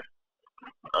on there.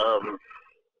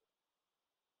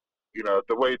 You know,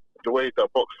 the way that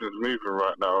boxing is moving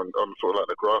right now on sort of like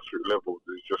the grassroots level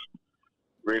is just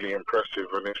really impressive,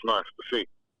 and it's nice to see.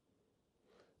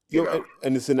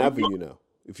 And it's an avenue now.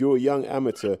 If you're a young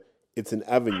amateur, it's an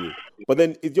avenue. But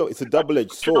then it's a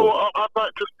double-edged sword. You know what I'd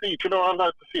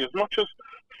like to see? As much as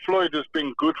Floyd has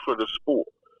been good for the sport,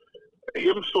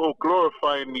 him sort of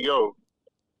glorifying Neo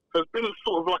has been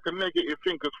sort of like a negative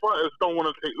thing, because fighters don't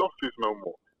want to take losses no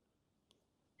more.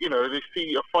 You know, they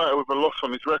see a fighter with a loss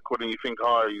on his record and you think,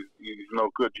 he's no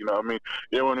good, you know what I mean?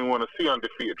 They only want to see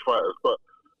undefeated fighters. But,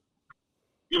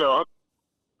 you know,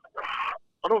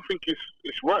 I don't think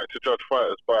it's right to judge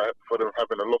fighters for them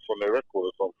having a loss on their record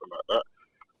or something like that.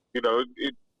 You know,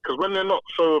 because when they're not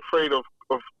so afraid of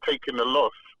taking the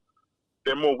loss,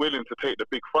 they're more willing to take the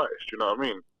big fights, you know what I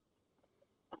mean?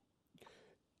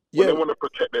 When they want to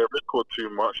protect their record too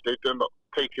much, they're not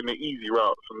taking the easy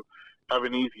routes and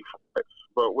having easy fights.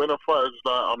 But when a fighter's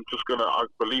like, I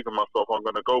believe in myself, I'm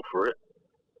going to go for it,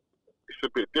 it's a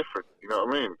bit different, you know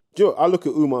what I mean? Joe, I look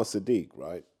at Umar Sadiq,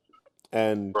 right?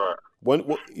 And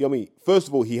first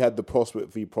of all, he had the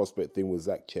prospect v prospect thing with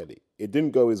Zach Chelly. It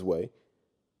didn't go his way,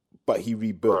 but he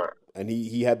rebuilt. Right. And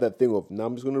he had that thing of, now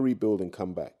I'm just going to rebuild and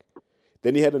come back.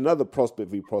 Then he had another prospect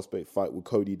v prospect fight with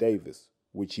Cody Davis,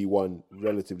 which he won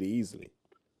relatively easily.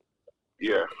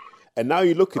 Yeah. And now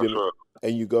you look at him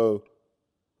and you go,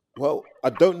 well, I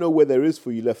don't know where there is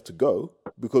for you left to go,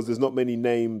 because there's not many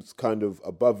names kind of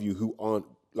above you who aren't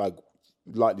like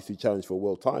likely to challenge for a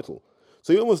world title.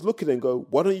 So you almost look at it and go,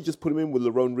 why don't you just put him in with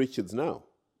Lerone Richards now?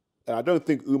 And I don't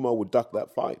think Umar would duck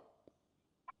that fight.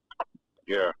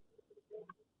 Yeah.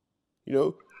 You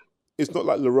know, it's not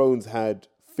like Lerone's had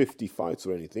 50 fights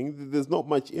or anything. There's not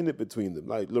much in it between them.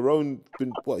 Like, Lerone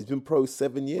he's been pro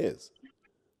 7 years.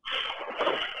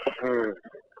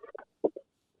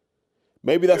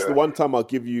 Maybe that's the one time I'll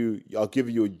give you a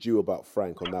due about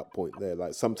Frank on that point there.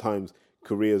 Like, sometimes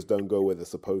careers don't go where they're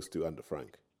supposed to under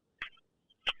Frank.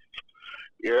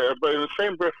 Yeah, but in the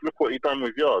same breath, look what he done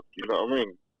with Yard. You know what I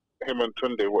mean? Him and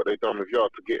Tunde, what they done with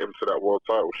Yard to get him to that world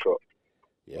title shot.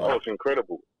 Yeah. That was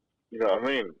incredible. You know what I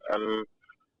mean? And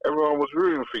everyone was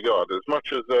rooting for Yard. As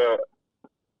much as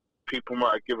people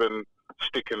might have given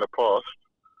stick in the past,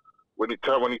 when he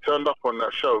turned up on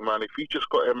that show, man, if he just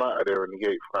got him out of there in the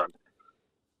 8th round,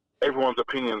 everyone's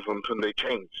opinions on Tunde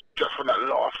changed just for that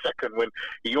last second when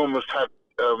he almost had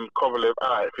Kovalev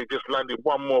out. If he just landed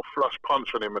one more flush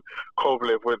punch on him and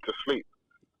Kovalev went to sleep.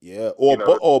 Yeah,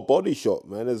 or body shot,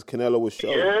 man, as Canelo was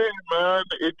showing. Yeah, man,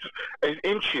 it's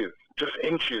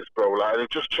inches, bro. Like, it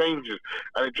just changes,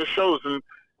 and it just shows. And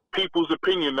people's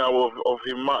opinion now of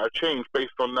him might have changed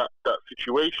based on that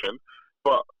situation,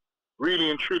 but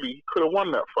really and truly, he could have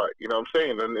won that fight. You know what I'm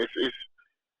saying? And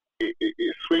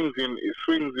it swings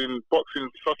in boxing,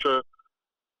 such a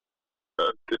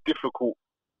difficult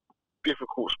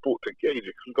sport to gauge.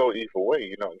 It can go either way.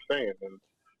 You know what I'm saying? And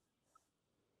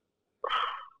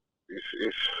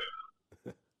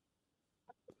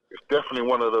It's definitely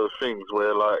one of those things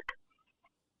where, like,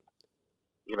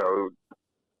 you know,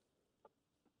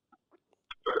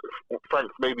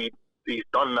 Frank, maybe he's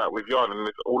done that with Yard, and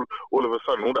it's all of a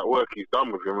sudden, all that work he's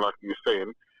done with him, like you were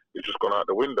saying, it's just gone out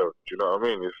the window. Do you know what I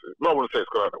mean? I wouldn't say it's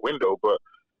gone out the window, but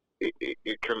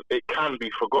it can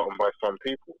be forgotten by some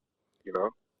people, you know.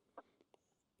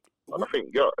 And I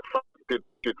think Frank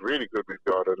did really good with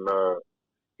Yard, and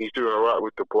he's doing all right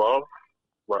with Dubois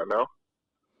right now.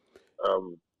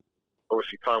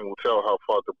 Obviously, time will tell how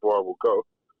far Dubois will go.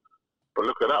 But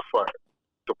look at that fight,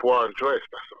 Dubois and Joyce.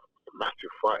 That's a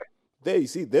massive fight. There, you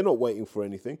see, they're not waiting for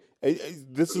anything.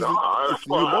 This is I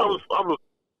was,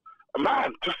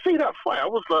 man, to see that fight, I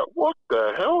was like, what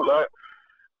the hell? Like,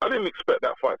 I didn't expect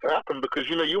that fight to happen because,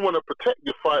 you know, you want to protect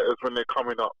your fighters when they're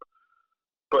coming up.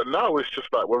 But now it's just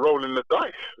like we're rolling the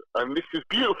dice. And this is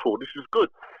beautiful. This is good.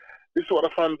 This is what the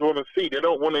fans want to see. They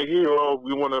don't want to hear, oh,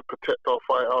 we want to protect our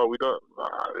fight. Oh, we don't.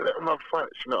 Let them have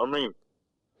fights. You know what I mean?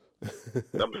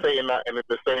 I'm saying that in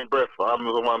the same breath. I'm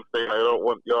the one saying I don't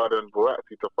want Yard and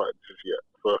Buatsi to fight just yet.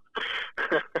 So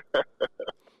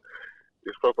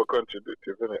it's proper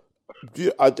contradictory, isn't it?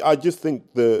 I just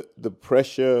think the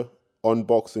pressure on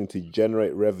boxing to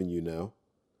generate revenue now,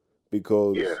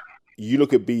 because you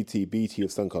look at BT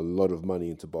have sunk a lot of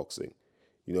money into boxing.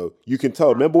 You know, you can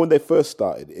tell. Remember when they first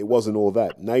started, it wasn't all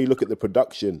that. Now you look at the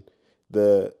production,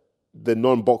 the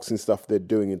non-boxing stuff they're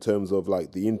doing in terms of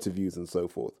like the interviews and so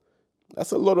forth.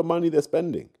 That's a lot of money they're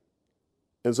spending.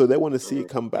 And so they want to see it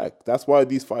come back. That's why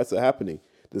these fights are happening.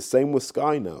 The same with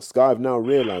Sky now. Sky have now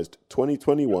realized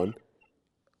 2021,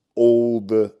 all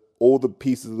the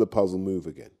pieces of the puzzle move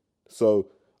again. So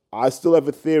I still have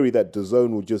a theory that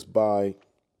DAZN will just buy.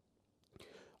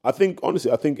 I think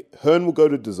Hearn will go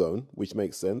to DAZN, which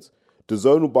makes sense.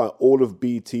 DAZN will buy all of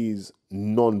BT's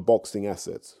non-boxing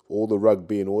assets, all the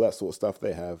rugby and all that sort of stuff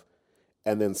they have.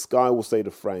 And then Sky will say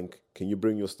to Frank, can you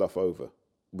bring your stuff over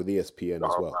with ESPN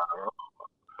as well? I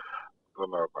don't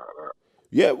know about that.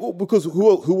 Yeah, well, because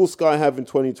who will Sky have in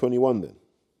 2021 then?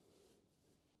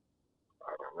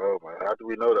 I don't know, man. How do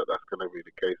we know that that's going to be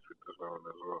the case with DAZN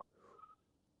as well?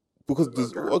 Because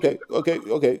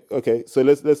okay. So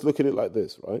let's look at it like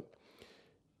this, right?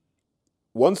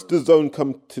 Once DAZN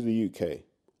come to the UK,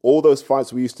 all those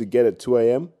fights we used to get at 2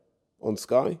 a.m. on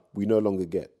Sky, we no longer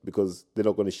get because they're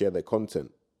not going to share their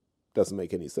content. Doesn't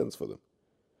make any sense for them.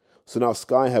 So now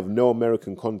Sky have no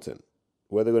American content.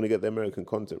 Where are they going to get the American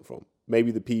content from?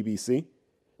 Maybe the PBC,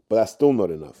 but that's still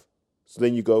not enough. So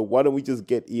then you go, why don't we just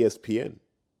get ESPN?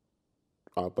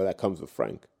 But that comes with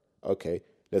Frank. Okay,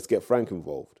 let's get Frank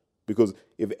involved. Because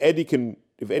if Eddie can...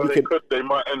 They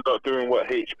might end up doing what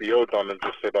HBO done and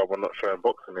just said, we're not showing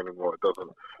boxing anymore. It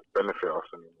doesn't benefit us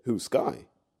anymore. Who, Sky?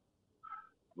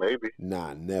 Maybe.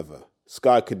 Nah, never.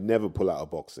 Sky could never pull out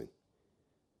of boxing.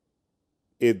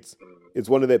 It's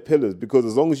one of their pillars because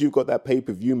as long as you've got that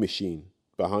pay-per-view machine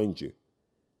behind you,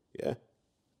 yeah,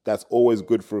 that's always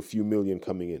good for a few million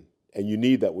coming in. And you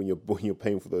need that when you're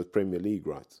paying for those Premier League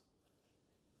rights.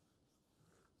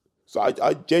 So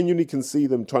I genuinely can see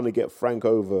them trying to get Frank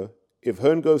over. If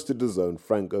Hearn goes to DAZN,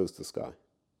 Frank goes to Sky.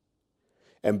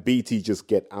 And BT just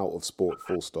get out of sport,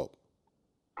 full stop.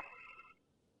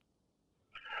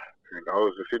 Who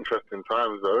knows? It's interesting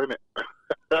times, though, isn't it?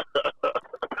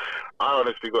 I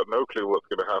honestly got no clue what's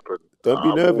going to happen. Don't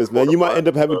be nervous, man. You might end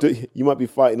up you might be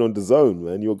fighting on DAZN,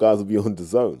 man. Your guys will be on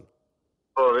DAZN.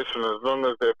 Oh, listen, as long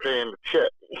as they're paying the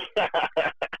check,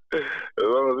 as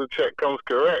long as the check comes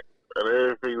correct and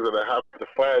everything's happy, the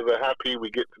fighters are happy,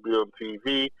 we get to be on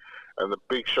TV, and the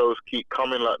big shows keep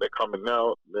coming like they're coming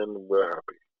now, then we're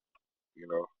happy, you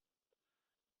know.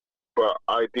 But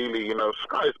ideally, you know,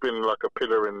 Sky's been like a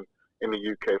pillar in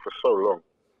the UK for so long.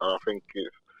 And I think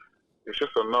it's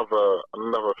just another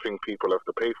thing people have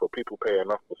to pay for. People pay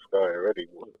enough for Sky already,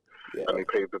 and they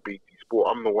pay the BT Sport.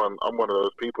 I'm one of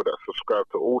those people that subscribe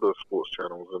to all those sports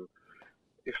channels, and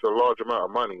it's a large amount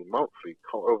of money monthly,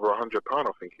 over £100, I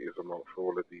think it is a month for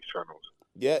all of these channels.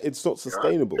 Yeah, it's not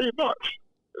sustainable. Pretty much,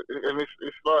 and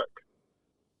it's like,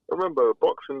 remember,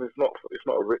 boxing is not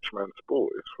a rich man's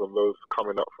sport. It's from those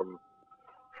coming up from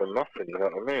nothing. You know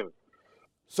what I mean?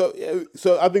 So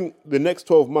I think the next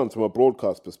 12 months, from a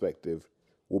broadcast perspective,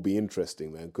 will be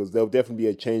interesting, man, because there'll definitely be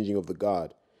a changing of the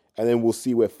guard, and then we'll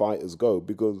see where fighters go.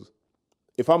 Because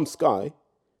if I'm Sky,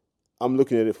 I'm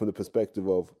looking at it from the perspective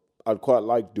of I'd quite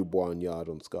like Dubois and Yard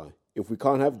on Sky. If we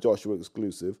can't have Joshua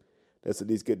exclusive, let's at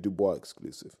least get Dubois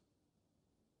exclusive.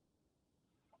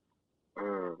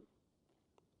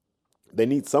 They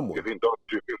need someone. Do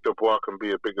you think Dubois can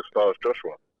be a bigger star as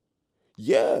Joshua?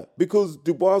 Yeah, because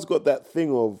Dubois got that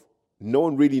thing of no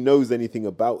one really knows anything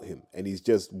about him, and he's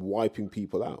just wiping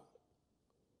people out.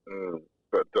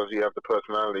 But does he have the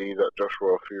personality that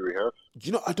Joshua Fury has? Do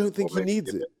you know? I don't think he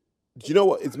needs it. Do you know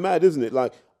what? It's mad, isn't it?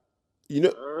 Like, you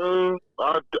know,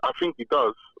 I think he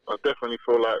does. I definitely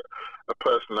feel like a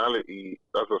personality,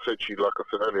 as I said to you, like I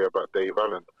said earlier about Dave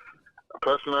Allen, a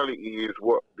personality is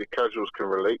what the casuals can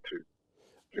relate to.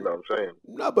 You know what I'm saying?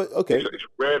 No, but okay. It's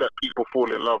rare that people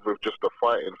fall in love with just a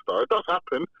fighting style. It does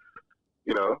happen,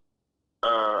 you know.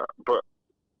 But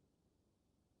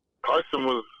Tyson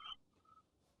was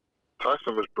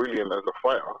brilliant as a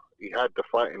fighter. He had the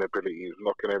fighting ability, he was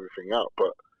knocking everything out,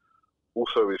 but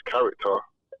also his character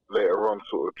later on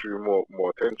sort of drew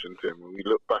more attention to him. When we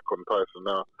look back on Tyson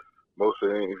now, most of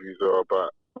the interviews are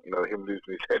about, you know, him losing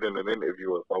his head in an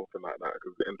interview or something like that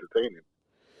because it's entertaining.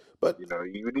 But, you know,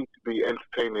 you need to be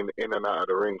entertaining in and out of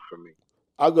the ring for me.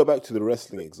 I'll go back to the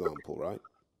wrestling example, right?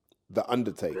 The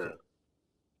Undertaker.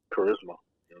 Yeah. Charisma.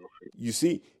 You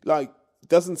see, like,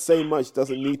 doesn't say much,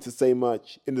 doesn't need to say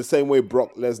much. In the same way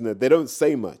Brock Lesnar, they don't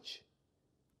say much.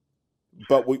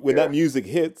 But when that music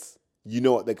hits, you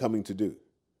know what they're coming to do.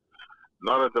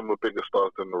 None of them were bigger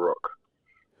stars than The Rock.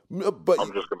 No, but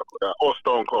I'm just going to put that. Or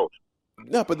Stone Cold.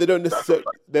 No, but they don't necessarily,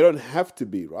 they don't have to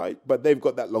be, right? But they've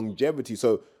got that longevity.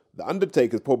 So The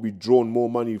Undertaker's probably drawn more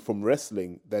money from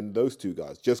wrestling than those two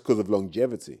guys just because of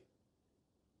longevity.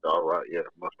 All right, yeah,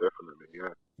 most definitely, yeah.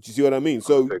 Do you see what I mean?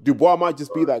 So Dubois might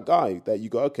just be that guy that you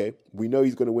go, okay, we know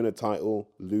he's going to win a title,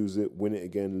 lose it, win it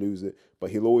again, lose it,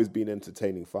 but he'll always be an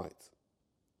entertaining fight.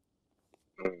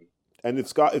 And if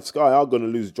Sky are going to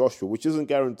lose Joshua, which isn't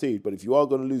guaranteed, but if you are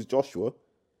going to lose Joshua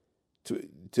to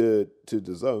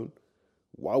the zone,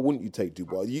 why wouldn't you take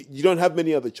Dubois? You don't have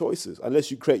many other choices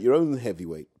unless you create your own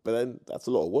heavyweight, but then that's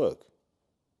a lot of work.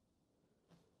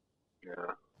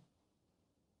 Yeah.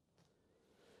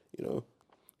 You know,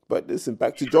 but listen,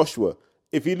 back to Joshua.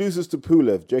 If he loses to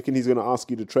Pulev, do you reckon he's going to ask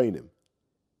you to train him?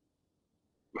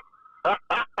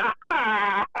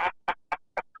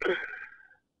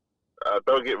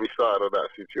 Don't get me started on that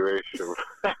situation.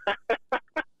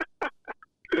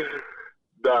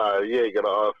 Nah, you ain't going to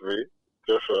ask me.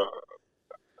 Joshua.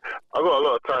 I've got a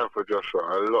lot of time for Joshua.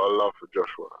 A lot of love for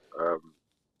Joshua.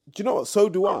 Do you know what? So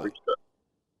do I.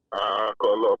 I've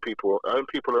got a lot of people and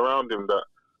people around him that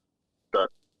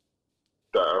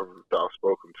I've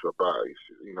spoken to about it.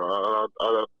 You know,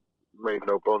 I made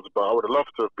no bones about it. I would have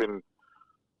loved to have been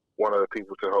one of the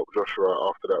people to help Joshua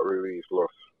after that Ruiz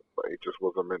loss, but it just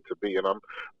wasn't meant to be. And I'm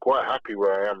quite happy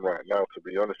where I am right now, to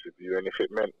be honest with you. And if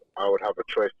it meant I would have a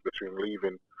choice between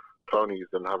leaving Tony's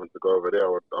and having to go over there,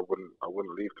 I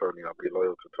wouldn't leave Tony. I'd be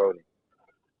loyal to Tony.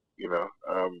 You know,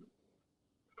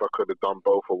 if I could have done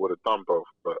both, I would have done both.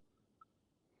 But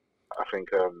I think.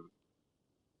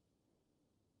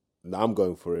 No, I'm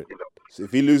going for it. You know, so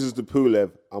if he loses to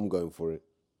Pulev, I'm going for it.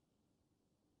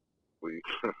 Where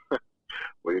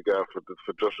you going for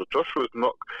Joshua? Joshua's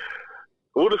not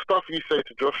all the stuff you say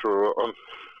to Joshua on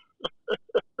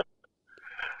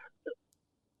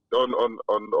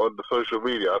on the social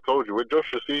media. I told you when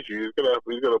Joshua sees you,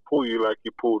 he's gonna pull you like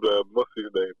he pulled what's his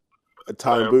name? A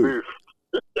Time Booth.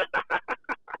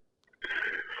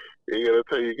 He's gonna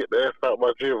tell you, get the F out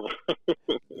my gym.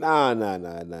 Nah.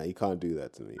 You can't do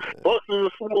that to me. Man. Boxing is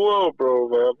a small world, bro,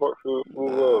 man. Boxing is a small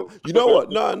world. You know what?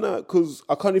 Nah, because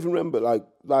I can't even remember. Like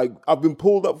I've been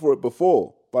pulled up for it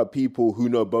before by people who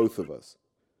know both of us.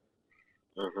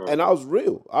 Mm-hmm. And I was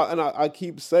real. I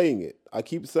keep saying it. I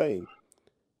keep saying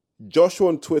Joshua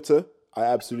on Twitter, I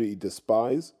absolutely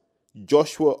despise.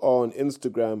 Joshua on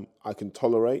Instagram, I can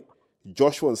tolerate.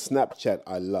 Joshua on Snapchat,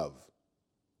 I love.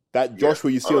 That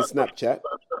Joshua you see on Snapchat.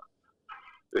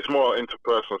 It's more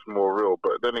interpersonal, it's more real.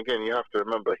 But then again, you have to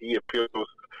remember he appeals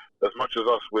as much as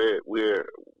us.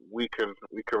 We can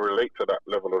relate to that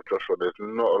level of Joshua. There's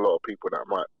not a lot of people that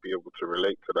might be able to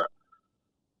relate to that,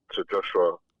 to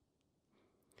Joshua.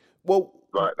 Well,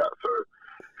 like that. So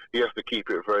he has to keep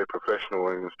it very professional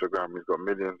on Instagram. He's got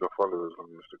millions of followers on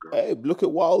Instagram. Hey, look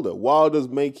at Wilder. Wilder's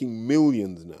making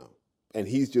millions now, and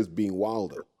he's just being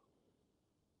Wilder.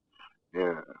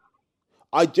 Yeah.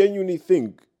 I genuinely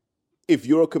think if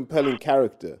you're a compelling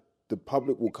character, the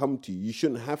public will come to you. You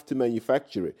shouldn't have to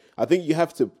manufacture it. I think you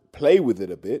have to play with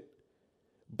it a bit.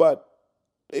 But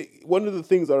one of the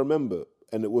things I remember,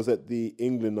 and it was at the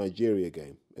England-Nigeria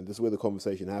game, and this is where the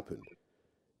conversation happened.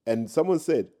 And someone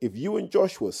said, if you and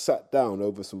Joshua sat down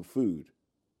over some food,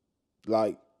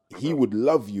 like, he would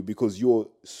love you because you're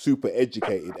super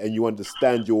educated and you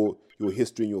understand your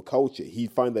history and your culture.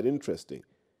 He'd find that interesting.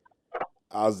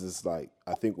 I was just like,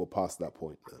 I think we're past that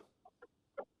point now.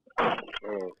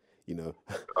 You know,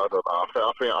 I don't know.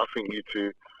 I think you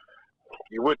two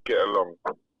you would get along.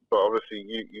 But obviously,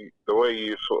 you the way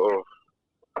you sort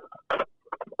of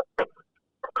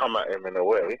come at him in a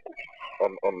way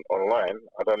on online,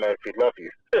 I don't know if he'd love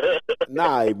you.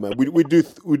 Nah, man, we do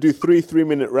 3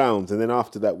 3-minute rounds, and then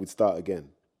after that we'd start again.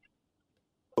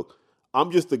 Look,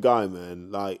 I'm just a guy,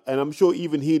 man. Like, and I'm sure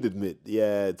even he'd admit,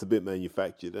 yeah, it's a bit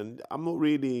manufactured, and I'm not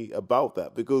really about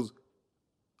that because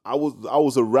I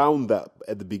was around that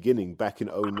at the beginning, back in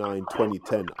 2009,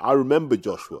 2010. I remember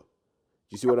Joshua.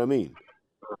 You see what I mean?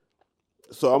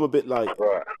 So I'm a bit like,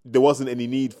 Right. there wasn't any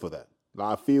need for that.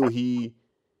 Like, I feel he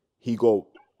got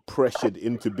pressured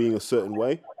into being a certain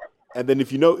way. And then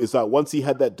if you notice that once he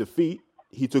had that defeat,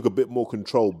 he took a bit more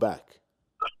control back.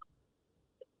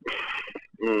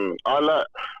 I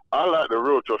like the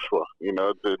real Joshua, you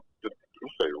know, the I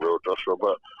say real Joshua,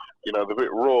 but you know, the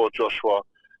bit raw Joshua,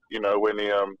 you know, when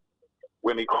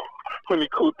he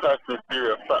called Tyson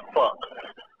Fury a fat fuck.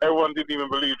 Everyone didn't even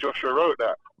believe Joshua wrote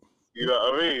that. You know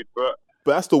what I mean? But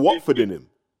that's the Watford in him.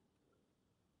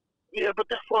 Yeah, but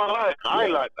that's what I like. Yeah. I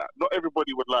like that. Not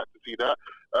everybody would like to see that.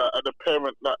 And a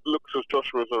parent that looks at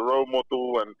Joshua as a role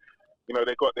model, and you know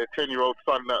they got their 10-year-old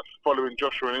son that's following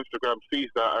Joshua on Instagram, sees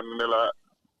that, and they're like,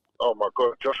 "Oh my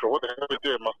God, Joshua, what the hell are you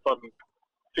doing?" My son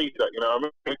sees that. You know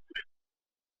what I mean?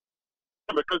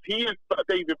 Because he is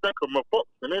David Beckham of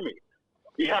boxing, isn't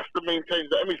he? He has to maintain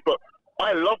that image. But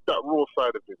I love that raw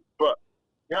side of him. But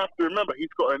you have to remember, he's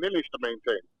got an image to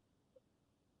maintain.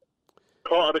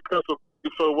 Part of the curse of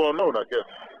being so well known, I guess,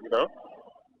 you know,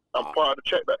 and part of the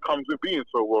check that comes with being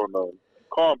so well known.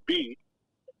 Can't be,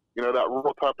 you know, that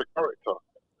raw type of character.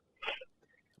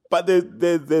 But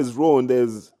there's raw and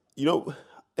there's, you know,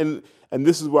 and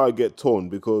this is where I get torn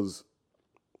because,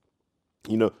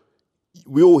 you know,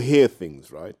 we all hear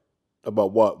things, right,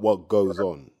 about what goes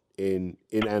on in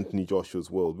Anthony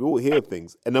Joshua's world. We all hear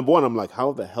things. And number one, I'm like,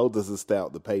 how the hell does this stay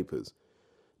out the papers?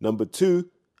 Number two,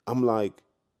 I'm like,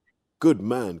 good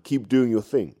man, keep doing your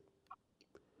thing.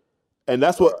 And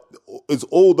that's what, it's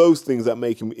all those things that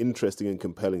make him interesting and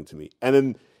compelling to me. And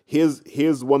then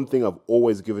here's one thing I've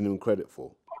always given him credit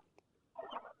for.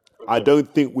 I don't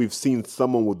think we've seen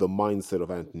someone with the mindset of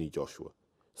Anthony Joshua.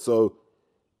 So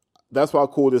that's why I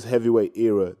call this heavyweight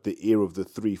era the era of the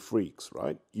three freaks,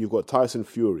 right? You've got Tyson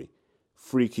Fury,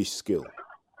 freakish skill.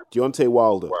 Deontay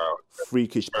Wilder,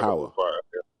 freakish power.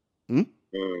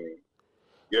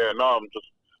 Yeah, no, I'm just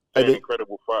saying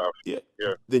incredible fighter.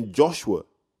 Yeah. Then Joshua,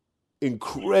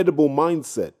 incredible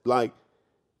mindset. Like,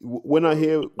 when I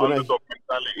hear... Underdog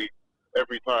mentality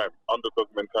every time. Underdog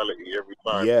mentality every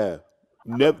time. Yeah.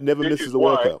 Never misses a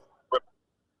workout. But,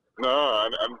 no,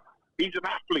 and he's an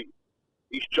athlete.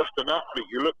 He's just an athlete.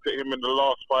 You looked at him in the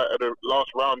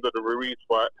last round of the Ruiz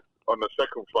fight, on the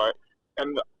second fight,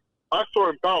 and I saw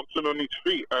him bouncing on his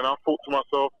feet, and I thought to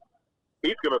myself,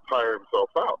 he's going to tire himself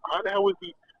out. How the hell is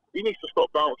he? He needs to stop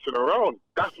bouncing around.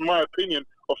 That's my opinion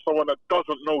of someone that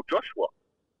doesn't know Joshua.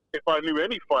 If I knew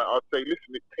any fight, I'd say,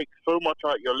 listen, it takes so much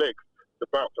out of your legs to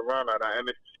bounce around like that,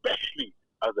 and especially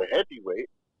as a heavyweight,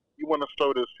 you want to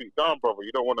slow those feet down, brother.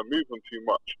 You don't want to move them too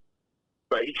much.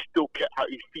 But he still kept,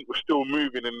 his feet were still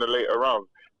moving in the later rounds.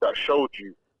 That showed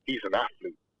you he's an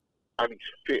athlete and he's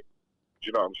fit. Do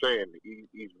you know what I'm saying?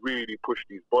 He's really pushed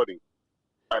his body,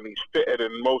 and he's fitter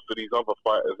than most of these other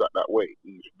fighters at that weight.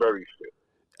 He's very fit.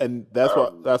 And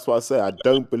that's why I say I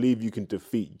don't believe you can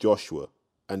defeat Joshua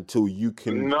until you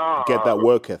can get that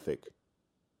work ethic.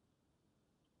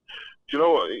 Do you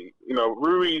know what? You know,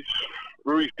 Ruiz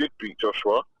did beat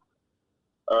Joshua.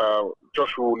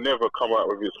 Joshua will never come out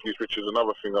with an excuse, which is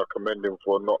another thing I commend him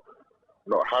for, not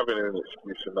having an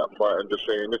excuse in that fight and just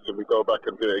saying, listen, we go back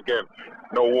and do it again.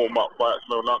 No warm-up fights,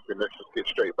 no nothing. Let's just get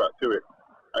straight back to it.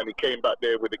 And he came back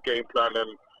there with a game plan,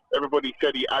 and everybody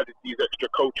said he added these extra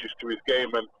coaches to his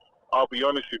game, and I'll be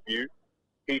honest with you,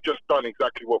 he just done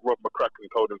exactly what Rob McCracken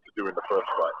told him to do in the first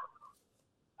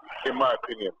fight, in my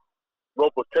opinion.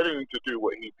 Rob was telling him to do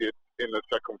what he did in the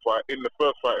second fight, in the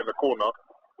first fight in the corner,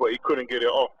 but he couldn't get it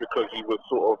off because he was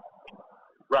sort of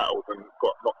rattled and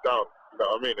got knocked down. You know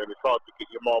what I mean? And it's hard to get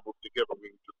your marbles together when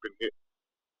you've just been hit,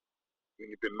 when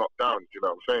you've been knocked down. You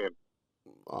know what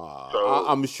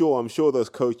I'm saying? I'm sure those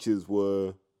coaches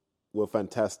were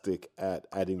fantastic at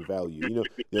adding value. You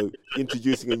know,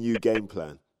 introducing a new game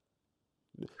plan.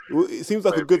 It seems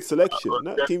like a good selection,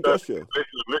 Team Joshua.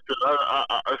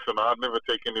 Listen, I'd never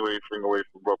take anything away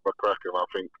from Rob McCracken. I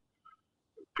think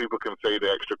people can say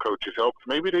the extra coaches helped.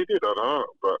 Maybe they did, I don't know.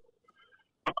 But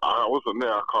I wasn't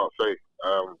there, I can't say.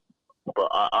 But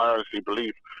I honestly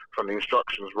believe from the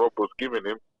instructions Rob was giving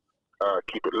him,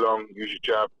 keep it long, use your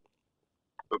jab.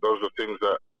 Those are things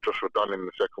that Joshua done in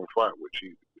the second fight, which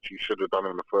he should have done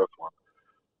in the first one.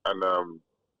 And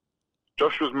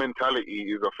Joshua's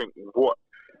mentality is, I think, what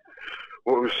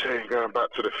we were saying going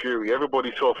back to the Fury.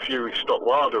 Everybody saw Fury stop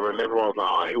Wilder, and everyone was like,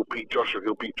 "Oh, he'll beat Joshua.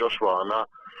 He'll beat Joshua." And I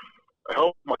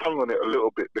held my tongue on it a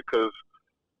little bit because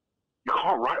you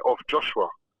can't write off Joshua.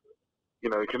 You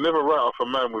know, you can never write off a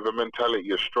man with a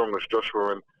mentality as strong as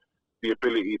Joshua and the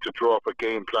ability to draw up a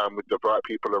game plan with the right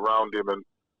people around him and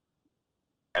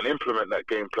implement that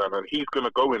game plan. And he's going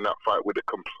to go in that fight with a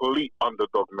complete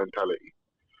underdog mentality.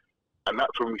 And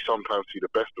that's when we sometimes see the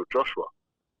best of Joshua,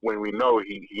 when we know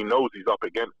he knows he's up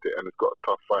against it and has got a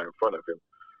tough fight in front of him.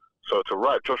 So to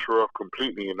write Joshua off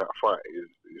completely in that fight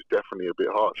is definitely a bit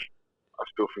harsh. I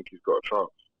still think he's got a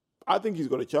chance. I think he's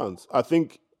got a chance. I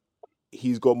think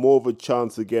he's got more of a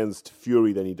chance against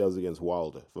Fury than he does against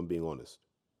Wilder, if I'm being honest.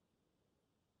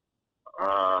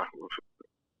 I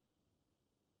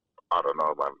don't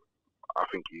know, man. I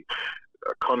think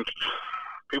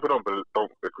people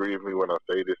don't agree with me when I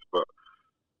say this, but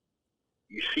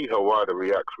you see how Wilder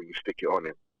reacts when you stick it on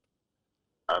him,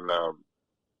 and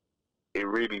it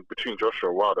really, between Joshua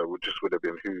and Wilder, would have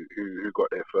been who got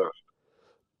there first.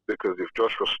 Because if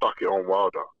Joshua stuck it on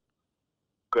Wilder,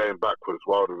 going backwards,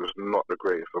 Wilder was not the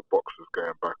greatest of boxers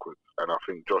going backwards, and I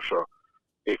think Joshua,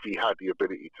 if he had the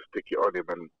ability to stick it on him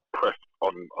and press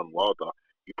on Wilder,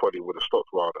 he probably would have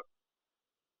stopped Wilder.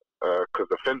 Because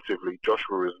offensively,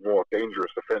 Joshua is more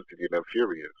dangerous offensively than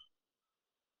Fury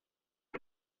is.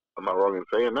 Am I wrong in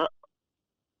saying that?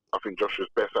 I think Joshua's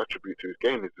best attribute to his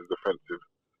game is his offensive.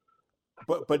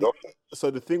 So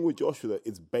the thing with Joshua,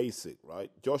 it's basic, right?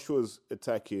 Joshua's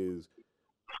attack is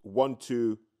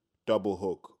 1-2 double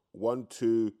hook,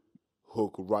 1-2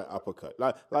 hook, right uppercut.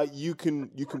 Like you can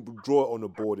draw it on the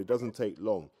board. It doesn't take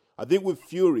long. I think with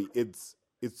Fury, it's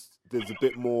there's a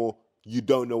bit more. You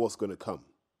don't know what's going to come.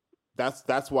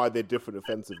 That's why they're different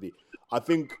offensively. I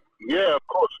think. Yeah, of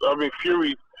course. I mean,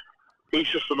 Fury, he's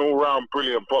just an all-round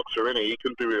brilliant boxer, isn't he? He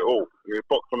can do it all. He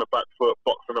box on the back foot,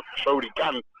 box on the showed he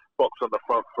can box on the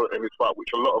front foot in his fight,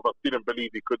 which a lot of us didn't believe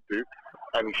he could do,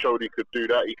 and he showed he could do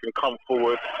that. He can come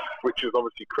forward, which is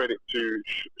obviously credit to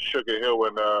Sugar Hill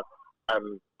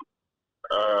and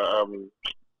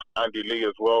Andy Lee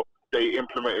as well. They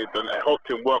implemented and helped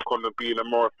him work on being a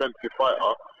more offensive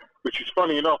fighter, which is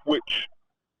funny enough, which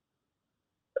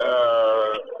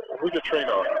who's the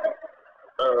trainer?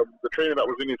 The trainer that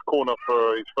was in his corner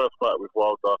for his first fight with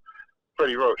Wilder,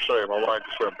 Freddie Roach. Sorry, my mind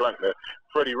just went blank there.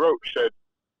 Freddie Roach said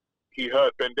he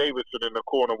heard Ben Davison in the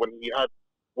corner when he had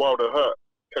Wilder hurt,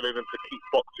 telling him to keep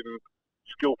boxing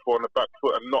skillful on the back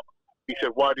foot and not. He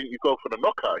said, "Why didn't you go for the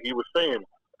knockout?" He was saying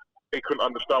they couldn't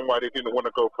understand why they didn't want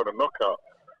to go for the knockout.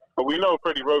 But we know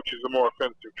Freddie Roach is a more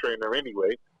offensive trainer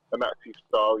anyway, and that's his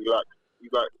style. He likes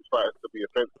his fighters to be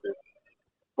offensive.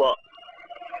 But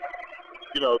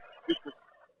you know,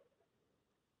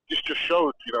 this just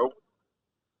shows, you know,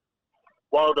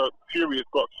 Wilder Fury has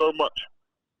got so much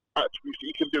attributes,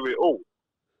 he can do it all,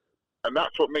 and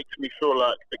that's what makes me feel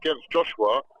like against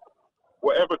Joshua,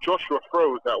 whatever Joshua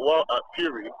throws at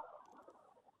Fury,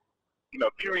 you know,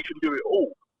 Fury can do it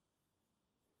all.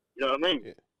 You know what I mean?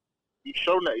 Yeah. He's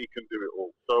shown that he can do it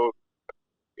all. So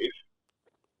it's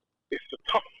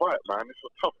a tough fight, man. It's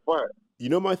a tough fight. You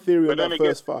know my theory on that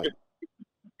first fight?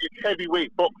 It's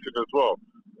heavyweight boxing as well.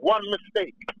 One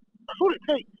mistake. That's all it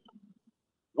takes.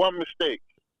 One mistake.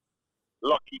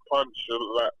 Lucky punch,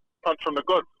 like punch from the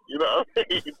gods. You know what I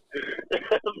mean?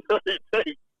 That's all it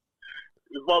takes.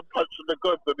 It's one punch from the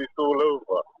gods and it's all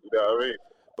over. You know what I mean?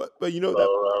 But you know,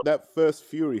 that first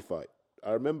Fury fight,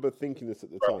 I remember thinking this at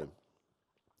the time.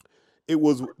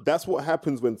 That's what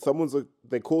happens when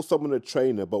they call someone a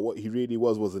trainer, but what he really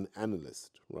was an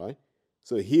analyst, right?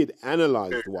 So he had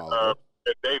analyzed Wilder.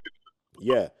 David.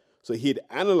 Yeah. So he had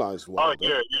analyzed Wilder. Oh,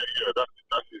 yeah.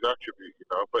 That's his attribute, you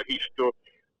know. But he's still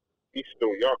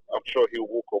young. I'm sure he'll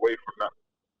walk away from that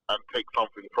and take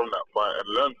something from that fight and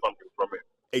learn something from it.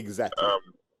 Exactly.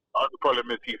 The problem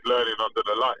is he's learning under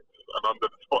the lights and under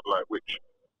the spotlight, which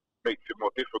makes it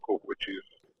more difficult, which is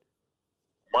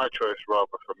my choice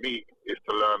rather for me is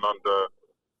to learn under,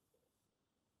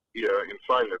 in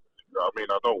silence. You know what I mean?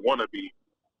 I don't want to be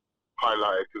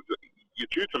highlighted because you're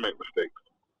due to make mistakes.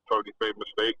 Tony's made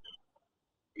mistakes.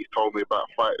 He's told me about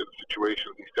fighting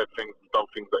situations. He said things and done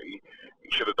things that he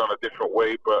should have done a different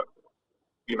way. But,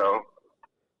 you know,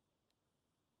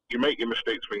 you make your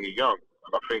mistakes when you're young.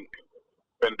 And I think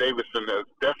Ben Davison has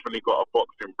definitely got a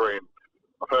boxing brain.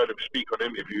 I've heard him speak on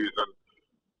interviews and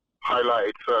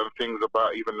highlighted certain things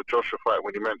about even the Joshua fight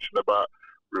when he mentioned about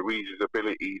Ruiz's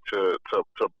ability to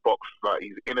box, like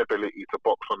his inability to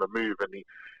box on the move, and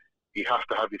he has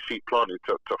to have his feet planted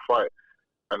to fight.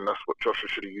 and that's what Joshua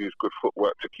should have used, good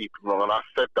footwork to keep him wrong. And I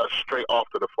said that straight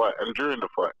after the fight and during the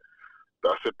fight.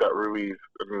 I said that Ruiz,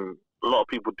 and a lot of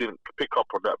people didn't pick up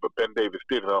on that, but Ben Davis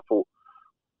did, and I thought,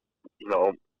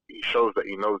 he shows that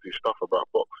he knows his stuff about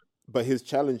boxing. But his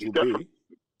challenge will be,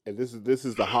 and this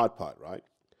is the hard part, right?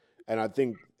 And I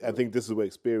think this is where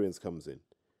experience comes in.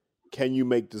 Can you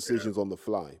make decisions on the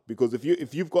fly? Because if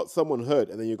you've got someone hurt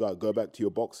and then you got to go back to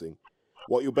your boxing,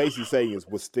 what you're basically saying is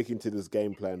we're sticking to this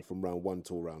game plan from round 1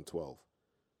 till round 12,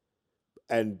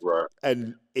 and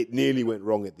it nearly went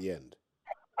wrong at the end.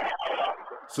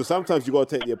 So sometimes you got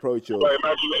to take the approach of. But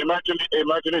imagine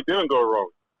it didn't go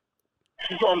wrong.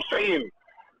 This is what I'm saying.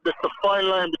 There's the fine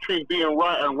line between being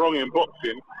right and wrong in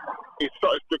boxing. It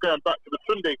started to going back to the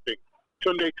Tunde thing.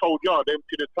 Tunde told Yard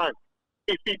empty the tank.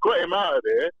 If he got him out of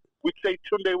there, we'd say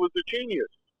Tunde was a genius.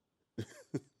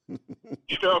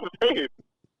 You know what I'm saying?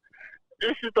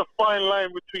 This is the fine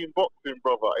line between boxing,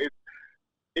 brother.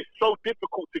 It's so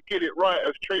difficult to get it right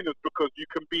as trainers because you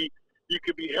can be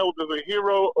held as a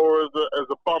hero or as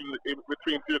a bum in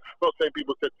between two. Not saying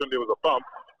people said Tunde was a bum.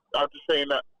 I'm just saying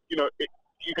that you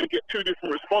can get two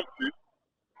different responses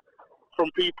from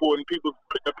people and people's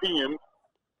opinions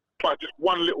by just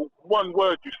one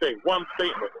word you say, one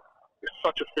statement. It's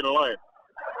such a thin line.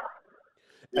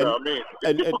 You know what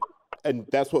I mean? And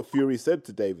that's what Fury said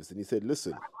to Davis. And he said,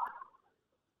 listen,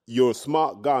 you're a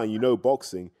smart guy and you know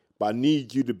boxing, but I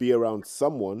need you to be around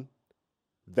someone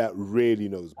that really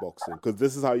knows boxing because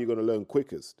this is how you're going to learn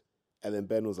quickest. And then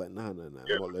Ben was like, no, I'm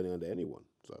not learning under anyone.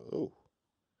 So,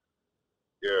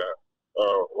 Yeah.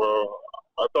 Well,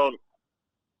 I don't...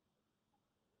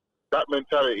 That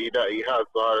mentality that he has,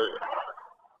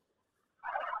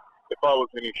 if I was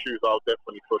in his shoes, I would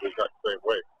definitely feel the exact same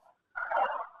way.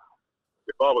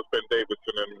 If I was Ben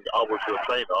Davison and I was your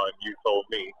trainer and you told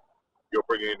me you're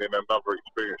bringing in another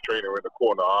experienced trainer in the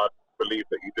corner, I'd believe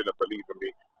that you didn't believe in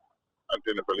me and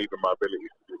didn't believe in my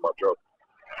abilities to do my job.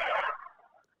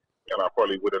 And I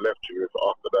probably would have left you if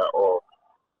after that or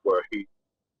were he.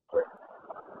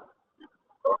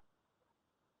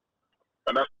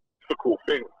 And that's the cool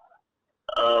thing.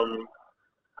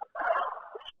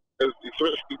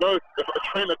 If a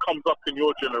trainer comes up in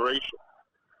your generation,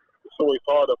 it's always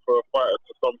harder for a fighter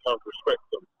to sometimes respect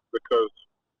them because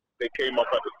they came up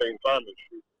at the same time as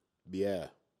you. Yeah.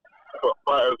 But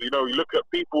fighters, you look at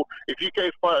people, if you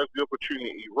gave fighters the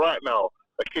opportunity right now,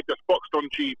 a kid that's boxed on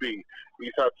GB,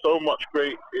 he's had so much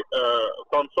great,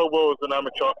 done so well as an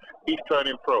amateur, he's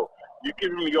turning pro. You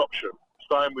give him the option,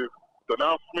 sign with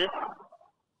Donald Smith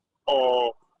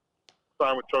or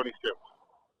sign with Tony Sims.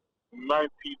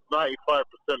 95% of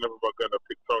them are going to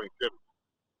pick Tony Sims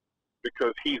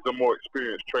because he's a more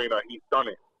experienced trainer. He's done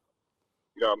it.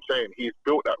 You know what I'm saying? He's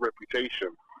built that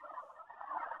reputation.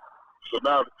 So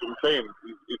now, that's what I'm saying,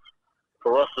 it's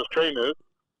for us as trainers,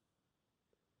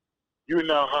 you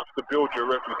now have to build your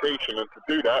reputation, and to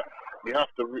do that, you have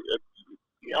to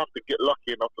get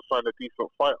lucky enough to find a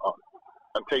decent fighter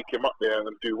and take him up there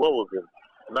and do well with him.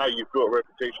 And now you've built a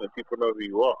reputation and people know who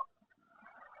you are.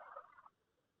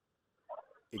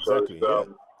 Exactly.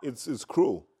 So it's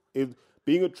cruel.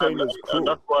 Being a trainer is cruel. And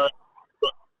that's why,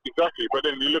 exactly. But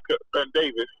then you look at Ben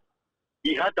Davis.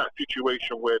 He had that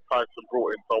situation where Tyson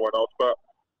brought in someone else, but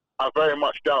I very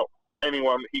much doubt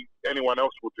anyone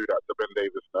else will do that to Ben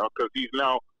Davis now because he's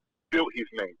now built his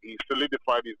name. He's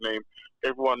solidified his name.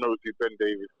 Everyone knows who Ben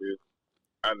Davis is,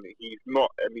 and he's not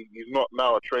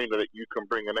now a trainer that you can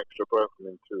bring an extra person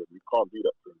into. You can't do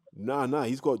that to him. Nah.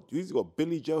 He's got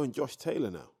Billy Joe and Josh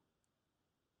Taylor now.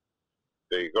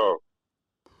 There you go.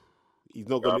 He's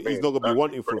not gonna be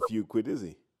wanting for a few quid, is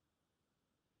he?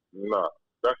 Nah.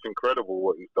 That's incredible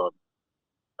what he's done.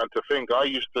 And to think, I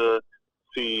used to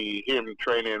see him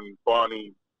training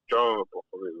Barney Jones,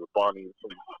 Barney's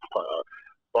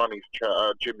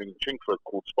gym in Chingford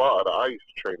called Sparta that I used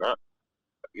to train at.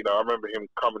 I remember him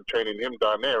coming training him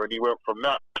down there, and he went from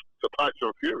that to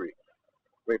Tyson Fury.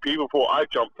 I mean, people thought I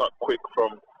jumped up quick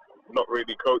from not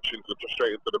really coaching to just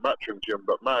straight into the matchroom gym,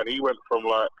 but man, he went from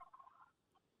like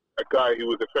a guy who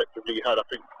was effectively had, I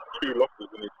think, 2 losses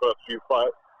in his first few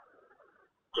fights,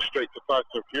 just straight to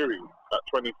Tyson Fury at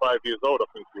 25 years old. I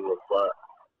think he was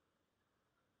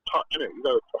touch, innit?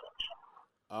 Touch.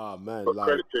 Ah, man, but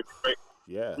credit to him,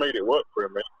 made it work for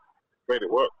him, man. Made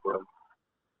it work for him.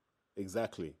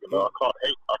 Exactly. I can't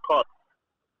hate. I can't.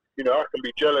 I can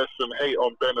be jealous and hate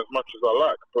on Ben as much as I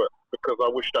like, but because I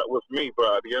wish that was me.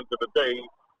 But at the end of the day,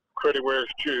 credit where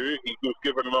it's due. He was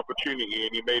given an opportunity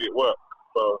and he made it work.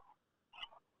 So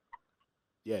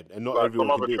yeah, and not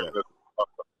everyone can do that.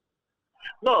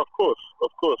 No, of course,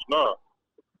 no.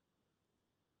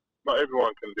 Not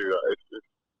everyone can do that.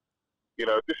 You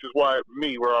know, this is why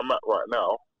me, where I'm at right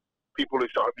now, people are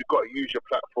saying, you've got to use your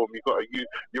platform,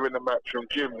 you're in the Matchroom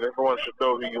gym, and everyone should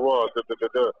know who you are, da, da, da,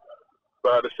 da.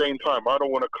 But at the same time, I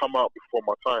don't want to come out before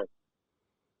my time.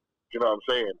 You know what I'm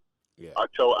saying? Yeah. I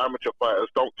tell amateur fighters,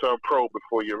 don't turn pro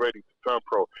before you're ready to turn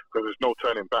pro, because there's no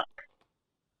turning back.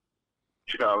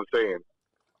 You know what I'm saying?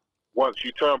 Once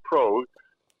you turn pro,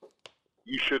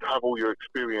 you should have all your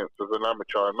experience as an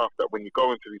amateur enough that when you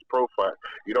go into these pro fights,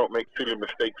 you don't make silly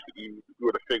mistakes that you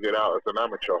would have figured out as an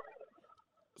amateur.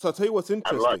 So I'll tell you what's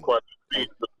interesting. And likewise, me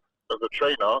as a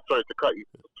trainer, sorry to cut you,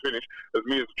 finish, as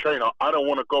me as a trainer, I don't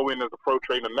want to go in as a pro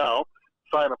trainer now,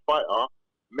 sign a fighter,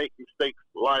 make mistakes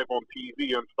live on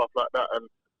TV and stuff like that, and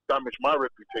damage my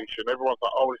reputation. Everyone's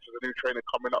like, oh, this is a new trainer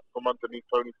coming up from underneath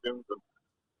Tony Sims, and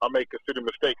I make a silly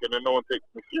mistake, and then no one takes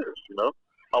me serious, you know?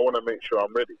 I want to make sure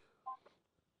I'm ready.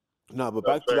 No, but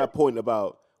back to that point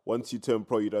about once you turn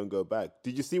pro, you don't go back.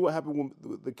 Did you see what happened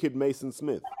with the kid Mason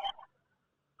Smith?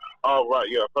 Oh, right,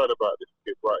 yeah, I've heard about this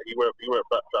kid, right. He went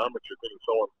back to amateur, didn't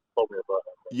someone told me about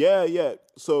that. Yeah.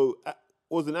 So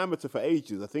was an amateur for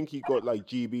ages. I think he got like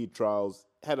GB trials,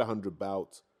 had 100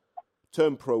 bouts,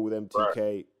 turned pro with MTK.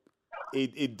 Right.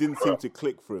 It didn't seem to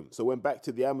click for him. So went back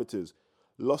to the amateurs,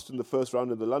 lost in the first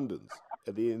round of the Londons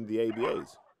in the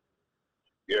ABAs.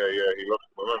 Yeah, he lost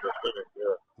in the Londons, didn't he?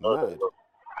 Yeah.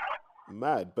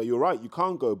 Mad. But you're right, you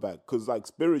can't go back because like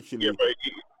spiritually... Yeah, but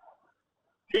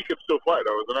he can still fight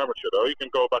though as an amateur though. He can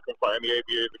go back and fight in the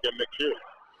ABAs again next year.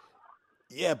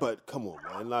 Yeah, but come on,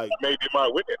 man. Like maybe he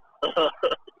might win it.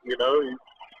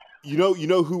 You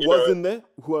know who was in there?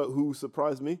 Who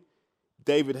surprised me?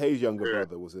 David Hayes' younger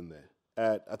brother was in there.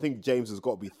 I think James has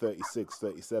got to be 36,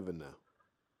 37 now.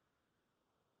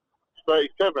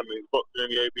 37, he's boxing in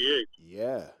the ABA.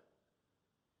 Yeah.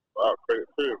 Wow, credit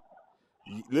to him.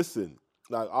 Listen,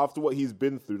 like after what he's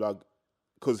been through, like,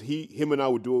 because him and I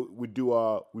would be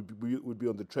on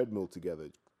the treadmill together,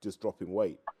 just dropping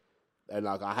weight, and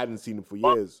like I hadn't seen him for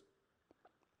years.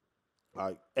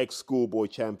 Like ex-schoolboy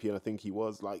champion, I think he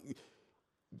was like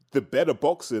the better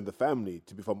boxer in the family.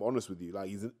 If I'm honest with you, like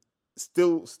he's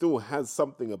still has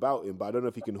something about him, but I don't know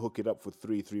if he can hook it up for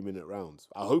 3-minute rounds.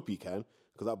 I hope he can,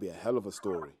 because that'd be a hell of a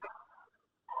story.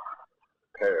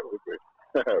 Yeah, it would be.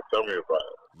 Tell me about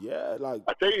it. Yeah, like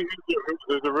I tell you,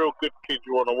 there's a real good kid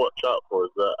you want to watch out for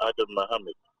is Adam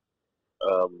Mohammed.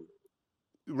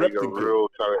 Repton kid. Real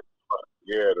talent.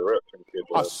 Yeah, the Repton kid.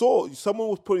 I saw someone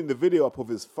was putting the video up of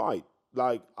his fight.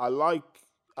 Like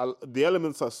the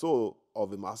elements I saw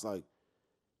of him. I was like,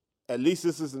 at least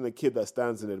this isn't a kid that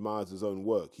stands and admires his own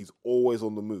work. He's always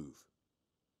on the move.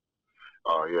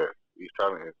 Oh yeah, he's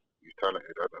talented.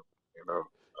 Adam. You know.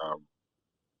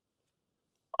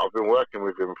 I've been working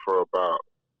with him for about,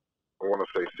 I want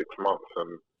to say 6 months,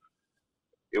 and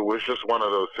it was just one of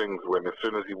those things when as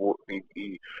soon as he walked,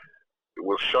 it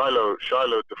was Shiloh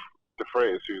De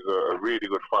Freitas, who's a really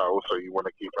good fighter. Also, you want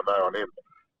to keep an eye on him.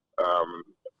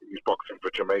 He's boxing for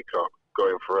Jamaica,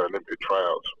 going for Olympic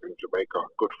tryouts in Jamaica.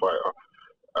 Good fighter.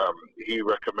 He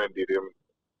recommended him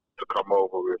to come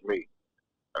over with me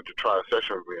and to try a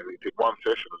session with me, and he did one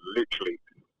session, and literally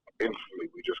instantly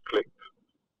we just clicked.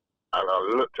 And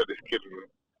I looked at this kid, and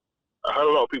I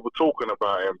heard a lot of people talking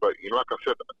about him, but like I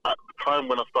said, at the time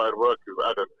when I started working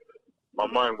with Adam, my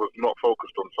mind was not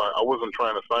focused on sign. I wasn't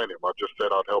trying to sign him. I just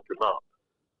said I'd help him out,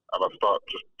 and I started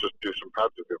just do some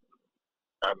pads with him.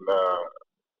 And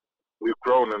we've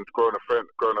grown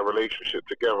a relationship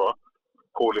together.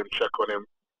 Call him, check on him,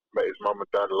 met his mum and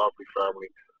dad, lovely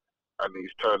family, and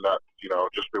he's turned out.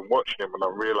 I've just been watching him, and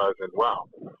I'm realizing,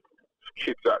 wow, this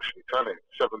kid's actually talented.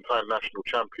 7-time national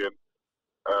champion.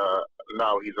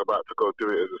 Now he's about to go do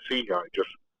it as a senior. He just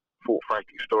fought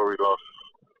Frankie Story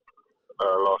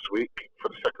last week for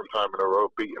the second time in a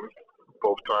row, beat him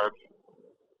both times,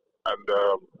 and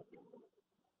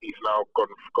he's now got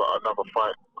another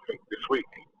fight, I think, this week,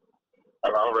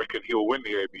 and I reckon he'll win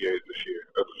the ABAs this year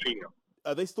as a senior.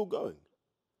 Are they still going?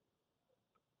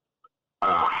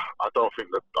 I don't think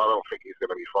he's going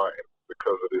to be fighting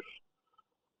because of this.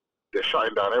 They're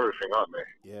shutting down everything, aren't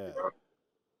they? Yeah.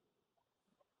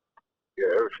 Yeah,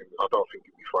 everything. I don't think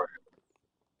he'll be fighting.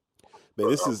 But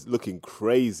this is looking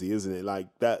crazy, isn't it? Like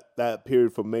that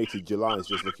period from May to July is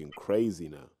just looking crazy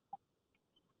now.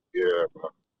 Yeah,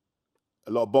 man.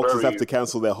 A lot of boxers have to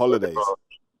cancel their holidays.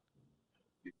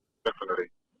 Definitely.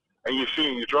 And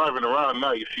you're driving around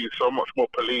now, you see so much more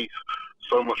police,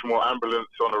 so much more ambulance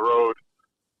on the road.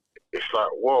 It's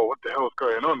like, whoa, what the hell's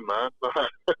going on, man?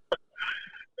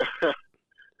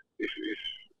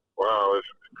 Wow, it's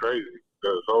crazy.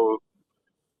 There's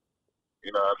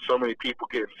so many people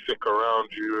getting sick around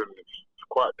you, and it's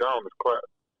quite down. It's quite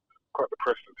quite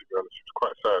depressing, to be honest. It's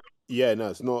quite sad. Yeah, no,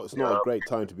 it's not a great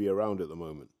time to be around at the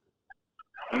moment.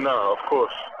 No, of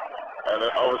course. And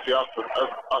obviously us,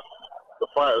 the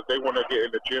fighters, they want to get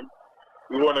in the gym.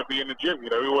 We want to be in the gym,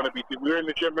 we're in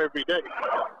the gym every day.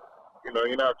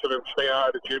 You have to them stay out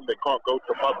of the gym. They can't go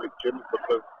to public gyms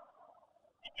because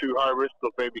it's too high risk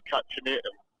of maybe catching it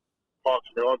and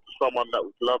passing it on to someone that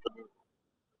was loving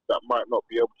that might not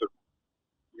be able to,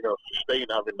 sustain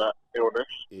having that illness.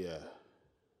 Yeah.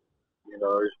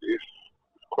 It's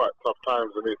quite tough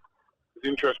times, and it's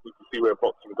interesting to see where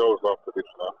boxing goes after this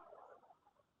now.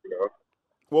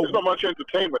 There's not much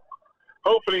entertainment.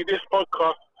 Hopefully this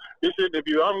podcast, this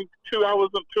interview, I'm 2 hours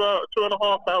and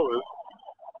 2.5 hours.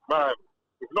 Man,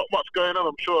 there's not much going on.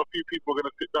 I'm sure a few people are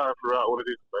going to sit down throughout all of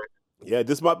this, mate. Yeah,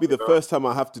 this might be the first time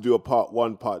I have to do a part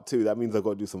 1, part 2. That means I've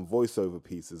got to do some voiceover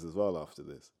pieces as well after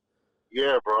this.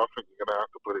 Yeah, bro, I think you're going to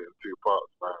have to put it in 2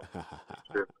 parts, man.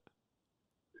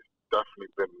 It's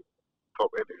definitely been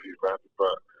top interview, man.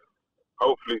 But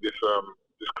hopefully this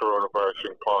coronavirus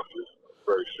thing passes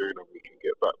very soon and we can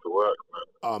get back to work, man.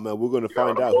 Oh, man, we're going to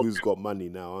find out who's got money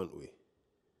now, aren't we?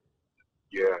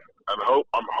 Yeah, and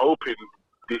I'm hoping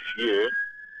this year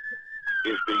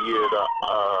is the year that,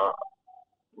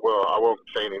 I won't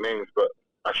say any names, but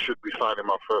I should be signing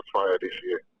my first fighter this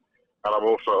year. And I'm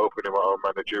also opening my own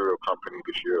managerial company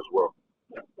this year as well,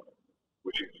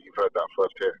 which is, you've heard that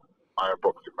first here, Iron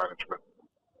Boxing Management.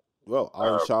 Well,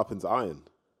 iron sharpens iron.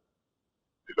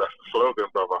 That's the slogan,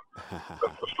 brother.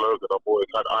 That's the slogan. I've always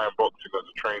had Iron Boxing as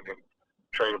a training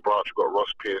branch. We've got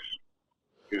Ross Pierce,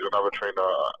 who's another trainer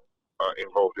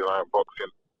involved in Iron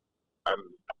Boxing. And,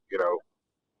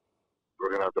 we're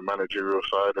going to have the managerial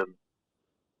side and,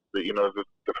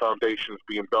 the foundations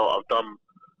being built. I've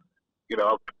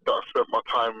spent my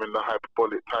time in the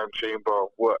hyperbolic time chamber.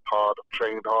 I've worked hard. I've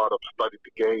trained hard. I've studied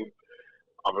the game.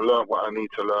 I've learned what I need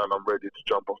to learn. I'm ready to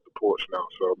jump off the porch now.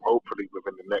 So hopefully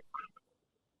within the next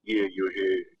year you will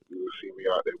see me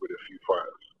out there with a few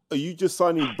fighters. Are you just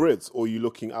signing Brits or are you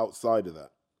looking outside of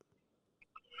that?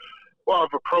 Well,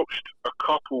 I've approached a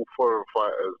couple foreign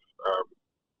fighters.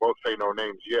 Won't say no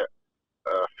names yet.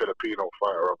 Filipino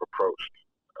fighter I've approached.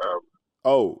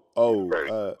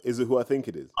 Is it who I think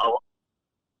it is?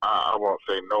 I won't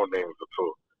say no names at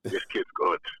all. This kid's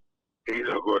good. He's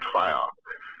a good fighter.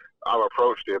 I've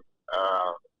approached him.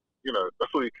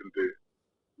 That's all you can do.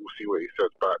 We'll see what he says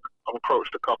back. I've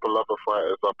approached a couple other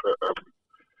fighters up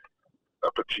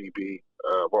at GB.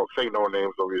 Won't say no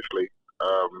names, obviously.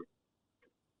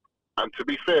 And to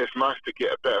be fair, it's nice to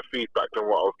get a better feedback than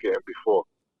what I was getting before.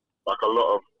 Like a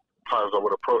lot of times I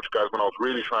would approach guys when I was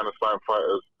really trying to sign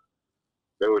fighters.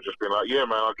 They would just be like, yeah,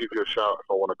 man, I'll give you a shout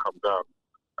if I want to come down.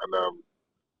 And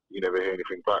you never hear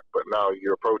anything back. But now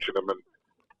you're approaching them and,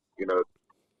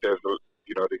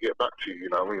 they get back to you,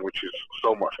 which is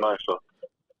so much nicer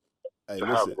to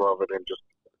have rather than just,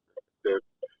 I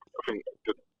think,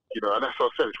 and that's what I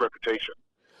said, it's reputation.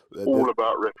 All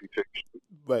about reputation.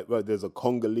 Right, there's a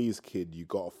Congolese kid you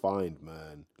got to find,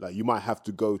 man. Like, you might have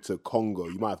to go to Congo.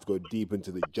 You might have to go deep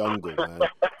into the jungle, man.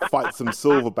 Fight some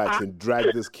silverbacks and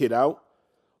drag this kid out.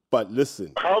 But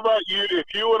listen. How about you,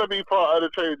 if you want to be part of the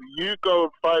training, you go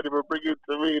and find him and bring him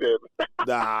to me then.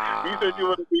 Nah. You said you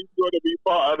want to be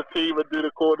part of the team and do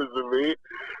the corners with me.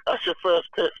 That's your first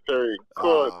test, Terry.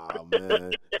 Man. You're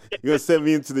going to send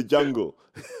me into the jungle.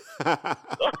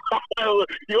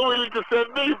 You're willing to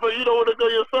send me, but you don't want to go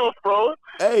yourself, bro.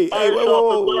 Hey,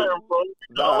 whoa.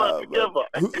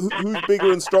 Who's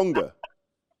bigger and stronger?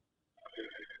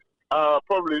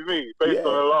 Probably me, based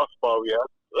on the last spar we had.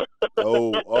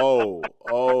 Oh.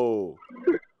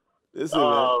 Listen,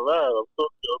 man,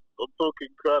 I'm talking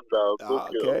crap now.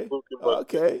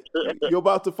 Okay. You're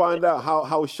about to find out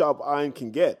how sharp iron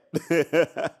can get.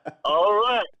 All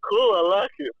right, cool. I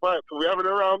like it. Fine, so we're having a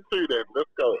round 2 then. Let's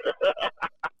go.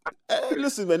 Hey,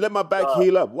 listen, man, let my back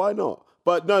heal up. Why not?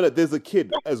 But no, there's a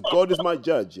kid. As God is my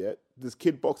judge, yeah. This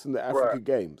kid boxing the Africa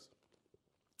Games.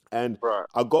 And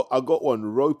I got one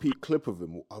ropey clip of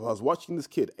him. I was watching this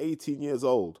kid, 18 years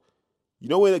old. You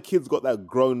know when a kid's got that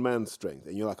grown man strength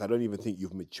and you're like, I don't even think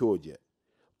you've matured yet.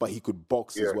 But he could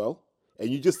box as well. And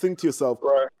you just think to yourself,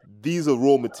 these are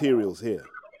raw materials here.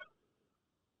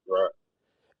 Right.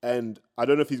 And I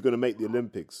don't know if he's going to make the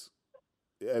Olympics.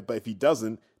 But if he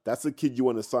doesn't, that's the kid you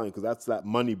want to sign because that's that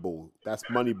money ball. That's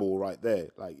money ball right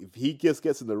there. Like if he just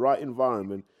gets in the right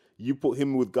environment, you put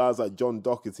him with guys like John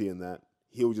Doherty and that,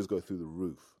 he'll just go through the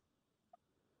roof.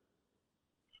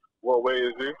 What weight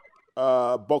is he?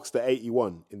 Boxed at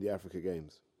 81 in the Africa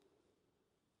Games.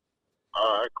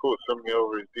 All right, cool. Send me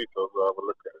over his details. I'll have a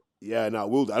look at it. Yeah, no, I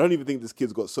will. I don't even think this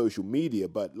kid's got social media,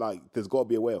 but like, there's got to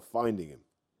be a way of finding him.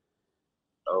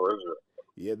 Oh, is it?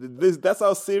 Yeah, that's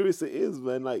how serious it is,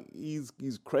 man. Like he's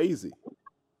crazy.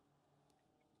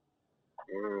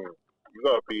 You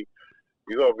gotta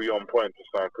be on point to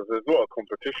sign because there's a lot of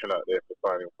competition out there for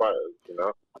signing fighters. You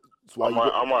know, That's why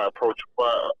I might approach a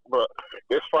fighter, but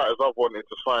there's fighters I've wanted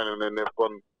to sign and then they've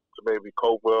gone to maybe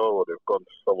Coldwell or they've gone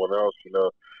to someone else. You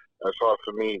know, and it's hard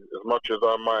for me. As much as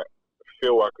I might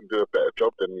feel I can do a better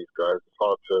job than these guys, it's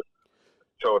hard to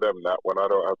tell them that when I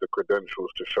don't have the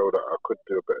credentials to show that I could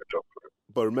do a better job for them.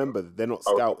 But remember, they're not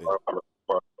scouting.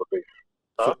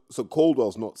 Huh? So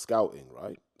Caldwell's not scouting,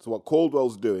 right? So what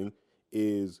Caldwell's doing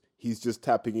is he's just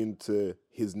tapping into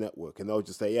his network, and they'll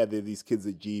just say, yeah, there are these kids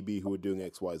at GB who are doing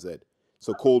X, Y, Z.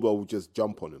 So Caldwell will just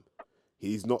jump on him.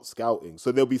 He's not scouting.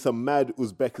 So there'll be some mad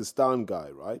Uzbekistan guy,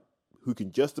 right, who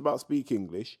can just about speak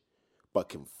English, but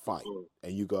can fight.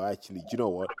 And you go, actually, do you know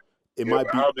what? It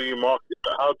might be. How do you market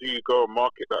that? How do you go and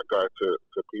market that guy to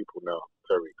people now,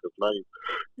 Terry? Because now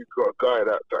you've got a guy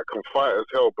that can fight as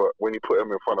hell, but when you put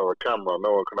him in front of a camera,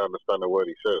 no one can understand a word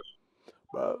he says.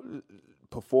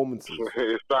 Performances.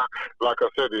 It's that, like I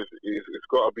said, it's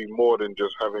got to be more than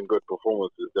just having good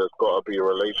performances. There's got to be a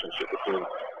relationship between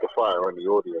the fighter and the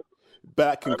audience. But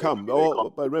that can come.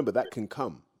 But remember, that can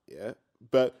come. Yeah.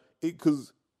 But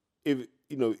because if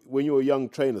you know, when you're a young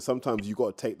trainer, sometimes you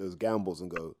got to take those gambles and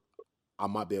go, I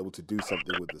might be able to do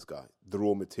something with this guy. The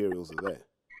raw materials are there.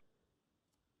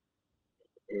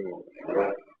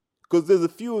 Because there's a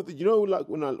few, you know, like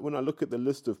when I look at the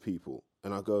list of people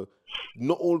and I go,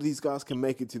 not all of these guys can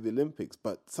make it to the Olympics,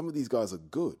 but some of these guys are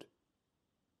good.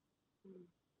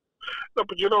 No,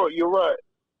 but you know what? You're right.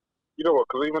 You know what?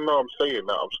 Because even though I'm saying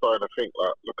that, I'm starting to think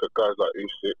like, look at guys like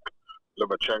Usyk,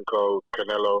 Lomachenko,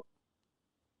 Canelo.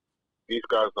 These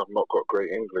guys have not got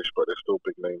great English, but they're still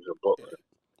big names in boxing. Yeah.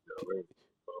 You know what I mean?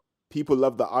 People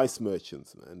love the ice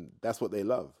merchants, man. That's what they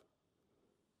love.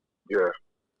 Yeah.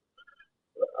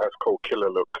 That's called killer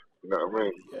look. You know what I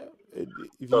mean? Yeah.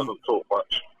 He doesn't talk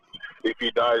much. If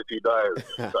he dies, he dies.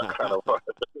 That kind of vibe.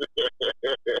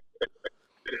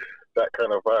 That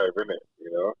kind of vibe, isn't it?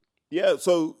 You know? Yeah.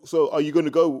 So are you going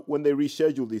to go when they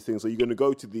reschedule these things? Are you going to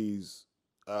go to these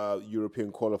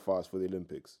European qualifiers for the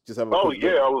Olympics? Just have a I was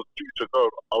due to go.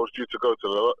 I was due to go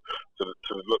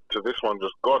to this one,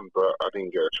 just gone, but I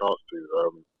didn't get a chance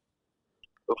to.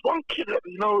 There's one kid,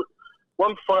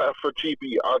 one fighter for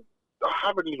GB. I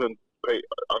haven't even paid.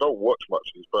 I don't watch much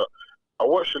of these, but I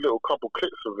watched a little couple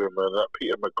clips of him, and that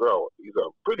Peter McGraw. He's a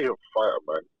brilliant fighter,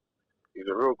 man. He's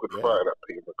a real good fighter, that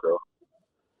Peter McGraw.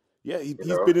 Yeah, he's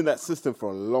been in that system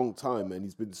for a long time, man.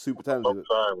 He's been super talented.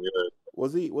 Long time, yeah.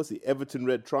 Was he Everton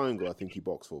Red Triangle? I think he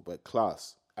boxed for, but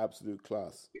class, absolute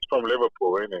class. He's from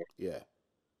Liverpool, isn't he? Yeah.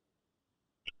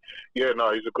 Yeah,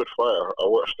 no, he's a good fighter. I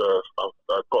watched. I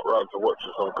got round to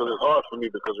watching some because it's hard for me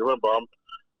because remember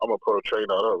I'm a pro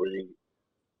trainer. I don't really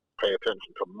pay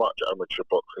attention to much amateur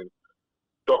boxing.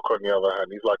 Doc, on the other hand,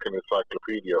 he's like an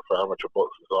encyclopedia for amateur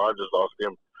boxing. So I just asked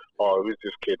him, "Oh, who's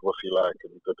this kid? What's he like?"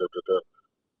 And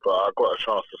But I got a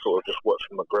chance to sort of just watch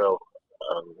McGraw,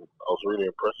 and I was really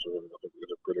impressed with him. I think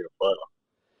he's a brilliant fighter.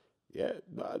 Yeah,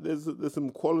 there's some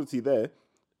quality there,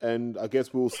 and I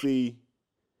guess we'll see.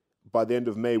 By the end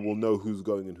of May, we'll know who's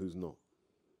going and who's not.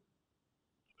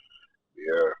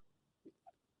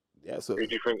 Yeah. So who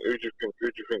do you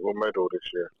think will medal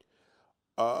this year?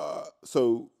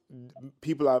 So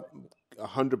people are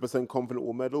 100% confident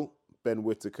will medal. Ben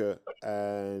Whittaker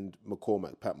and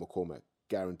Pat McCormack,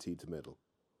 guaranteed to medal.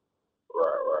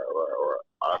 Right.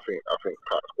 I think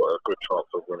Pat's got a good chance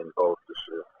of winning gold this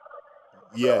year.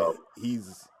 Yeah,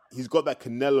 he's got that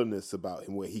Canelo-ness about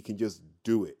him where he can just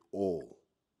do it all.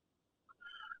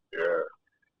 Yeah,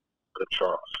 good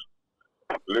chance.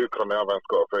 Luke, on the other hand, has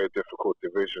got a very difficult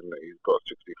division. He's got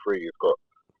 63. He's got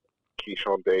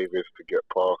Keyshawn Davis to get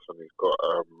past, and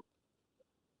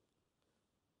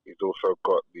he's also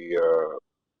got the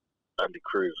Andy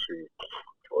Cruz, who,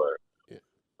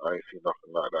 I ain't seen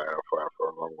nothing like that fight for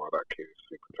a long while. That kid is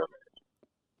super talented.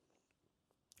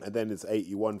 And then it's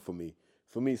 81 for me.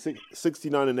 For me,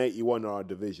 69 and 81 are our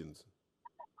divisions.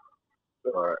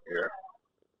 Right, yeah.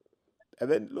 And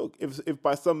then, look, if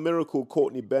by some miracle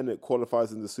Courtney Bennett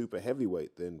qualifies in the super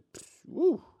heavyweight, then,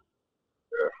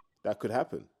 that could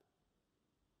happen.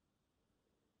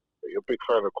 You're a big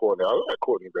fan of Courtney. I like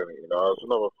Courtney Bennett, As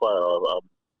another fighter,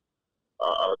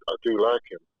 I do like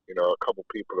him. A couple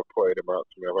people have pointed him out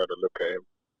to me. I've had a look at him.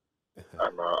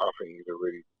 And I think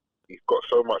he's got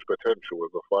so much potential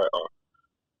as a fighter.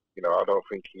 I don't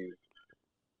think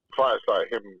fighters like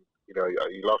him,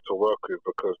 you love to work with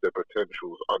because their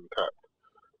potential's untapped.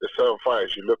 There's certain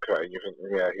fighters you look at and you think,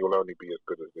 he will only be as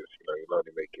good as this, he'll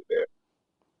only make it there.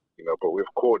 But with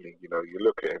Courtney, you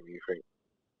look at him, and you think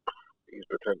his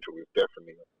potential is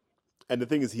definitely. And the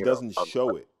thing is, he doesn't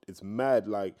show it. It's mad,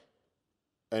 like,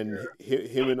 and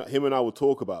him and I will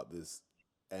talk about this,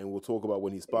 and we'll talk about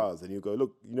when he spars, and he'll go,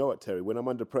 look, you know what, Terry, when I'm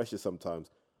under pressure sometimes,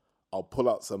 I'll pull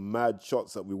out some mad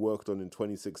shots that we worked on in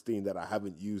 2016 that I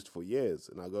haven't used for years.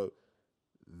 And I go,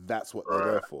 that's what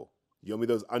they're there for. You know what I mean?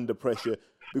 Those under pressure,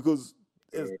 because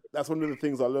that's one of the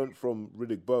things I learned from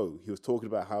Riddick Bowe. He was talking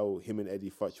about how him and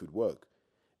Eddie Futch would work.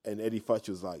 And Eddie Futch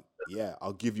was like, yeah,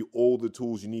 I'll give you all the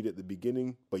tools you need at the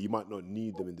beginning, but you might not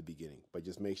need them in the beginning. But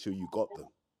just make sure you got them.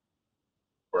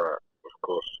 Right, of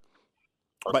course.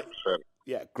 100%. But,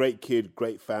 yeah, great kid,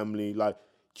 great family. Like,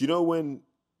 do you know when,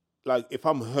 like, if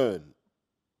I'm Hearn,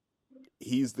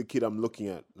 he's the kid I'm looking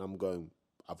at, and I'm going,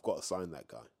 I've got to sign that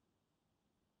guy.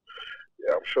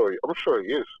 Yeah, I'm sure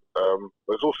he is.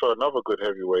 There's also another good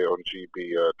heavyweight on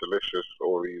GB, Delicious,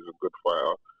 or he's a good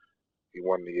fighter. He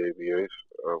won the ABAs.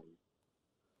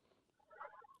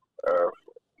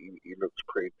 He looks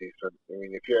pretty decent. I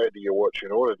mean, if you're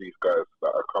watching all of these guys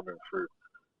that are coming through,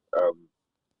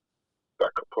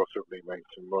 that could possibly make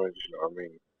some noise. You know what I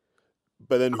mean?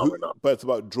 But then, but it's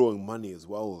about drawing money as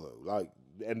well, though. Like,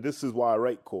 and this is why I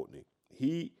rate Courtney.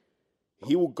 He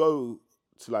will go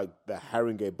to like the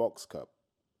Haringey Box Cup,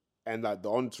 and like the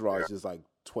entourage is like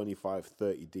 25,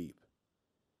 30 deep.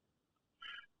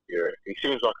 Yeah, he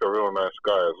seems like a real nice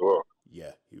guy as well.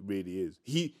 Yeah, he really is.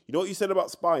 You know what you said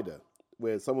about Spider,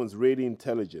 where someone's really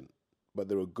intelligent, but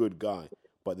they're a good guy,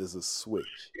 but there's a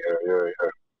switch. Yeah.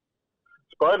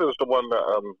 Spider's the one that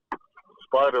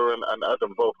Spider and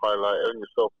Adam both highlighted, and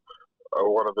yourself are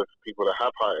one of the people that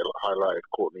have highlighted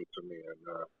Courtney to me,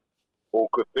 and all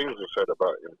good things are said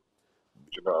about him.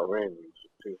 Do you know what I mean? He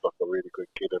seems like a really good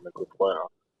kid and a good fighter.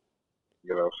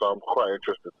 So I'm quite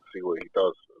interested to see what he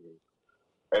does. And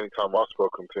anytime I've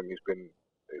spoken to him, he's been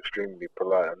extremely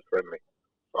polite and friendly.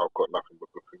 So I've got nothing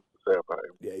but good things to say about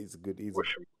him. Yeah, he's a good kid.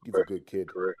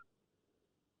 Correct.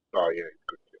 Oh yeah, he's a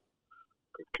good kid.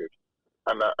 Good kid.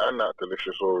 And that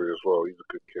Delicious Ori as well. He's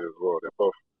a good kid as well. They're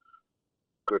both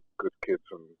good kids,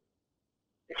 and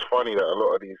it's funny that a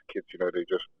lot of these kids, they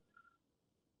just,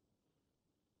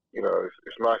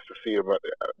 it's nice to see them at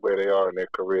where they are in their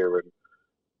career, and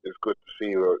it's good to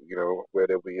see, where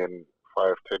they'll be in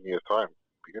 5-10 years time.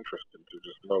 It'd be interesting to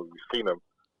just know we've seen them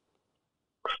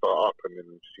start up and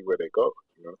then see where they go.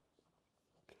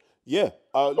 Yeah,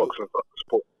 boxing's like the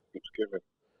sport keeps giving.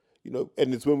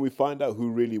 And it's when we find out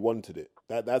who really wanted it.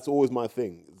 That's always my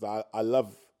thing. I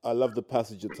love the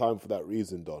passage of time for that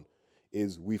reason, Don,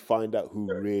 is we find out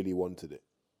who really wanted it.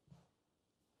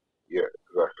 Yeah,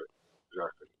 exactly.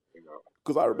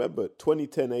 Because I remember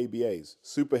 2010 ABAs,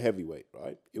 super heavyweight,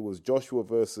 right? It was Joshua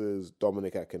versus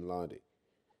Dominic Akinlade.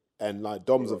 And like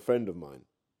Dom's a friend of mine.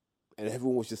 And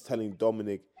everyone was just telling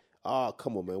Dominic,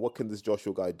 come on, man, what can this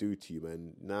Joshua guy do to you,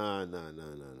 man? Nah. And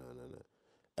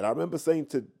I remember saying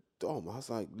to Dom, I was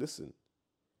like, listen,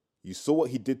 you saw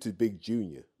what he did to Big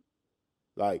Junior.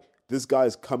 Like, this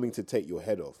guy's coming to take your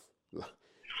head off.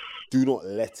 Do not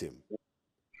let him.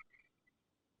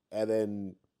 And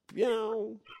then,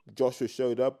 Joshua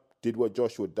showed up, did what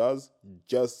Joshua does,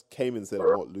 just came and said, I'm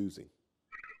not losing.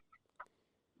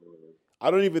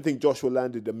 I don't even think Joshua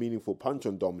landed a meaningful punch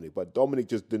on Dominic, but Dominic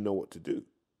just didn't know what to do.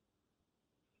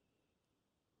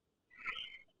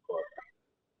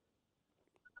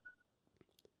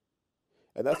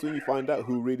 And that's when you find out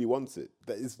who really wants it.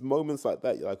 It's moments like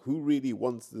that. You're like, who really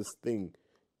wants this thing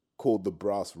called the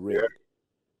brass ring? Yeah.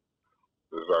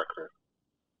 Exactly.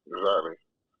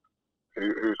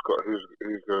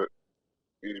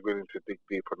 Who's willing to dig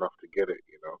deep enough to get it?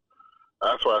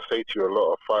 That's why I say to you, a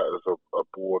lot of fighters are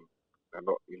born and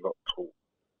you're not taught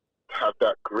to have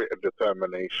that grit and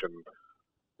determination.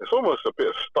 It's almost a bit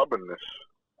of stubbornness.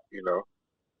 I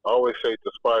always say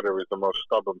the Spider is the most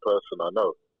stubborn person I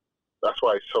know. That's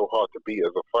why it's so hard to beat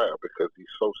as a fighter, because he's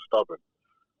so stubborn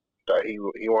that he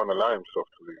won't allow himself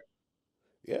to lose.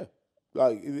 Yeah,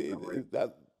 like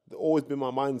that's always been my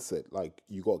mindset. Like,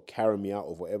 you got to carry me out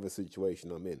of whatever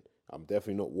situation I'm in. I'm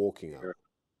definitely not walking out. Yeah.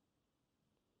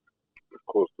 Of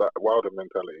course, that Wilder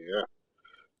mentality.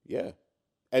 Yeah,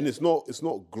 and it's not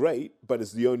great, but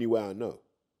it's the only way I know.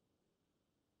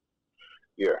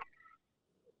 Yeah,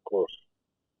 of course,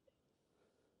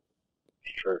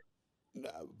 it's true.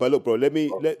 But look, bro, let me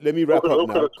wrap up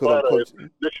now, because I'm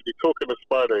literally talking to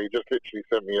Spider. He just literally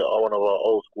sent me one of our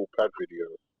old school pad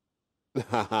videos. That's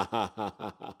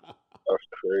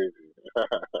crazy.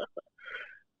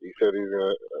 He said he's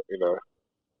gonna,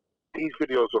 these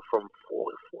videos are from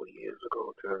 4 years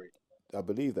ago, Terry. I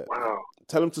believe that. Wow.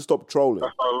 Tell him to stop trolling.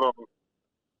 That's how long.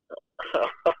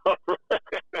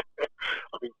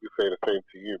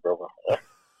 you, brother.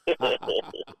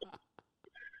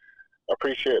 I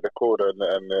appreciate the call and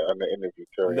the interview,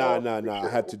 Terry. Nah. I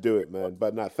had to do it, man.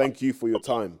 But thank you for your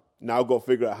time. Now I've got to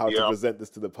figure out how to present this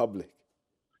to the public.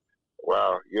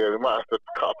 Wow. Yeah, we might have to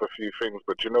cut up a few things,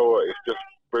 but you know what? It's just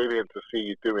brilliant to see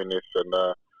you doing this. And,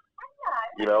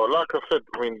 like I said,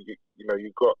 I mean,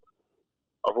 you've got,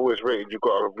 I've always rated you've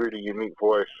got a really unique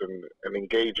voice and an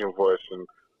engaging voice. And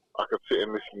I could sit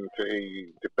and listen to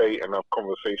you debate and have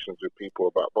conversations with people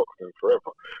about boxing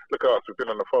forever. Look at us, we've been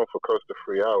on the phone for close to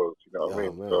 3 hours, you know what I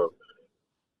mean? Man. So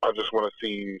I just want to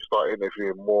see you start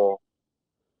interviewing more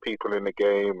people in the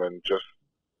game and just,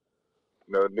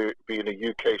 being a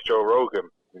UK Joe Rogan,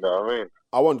 you know what I mean?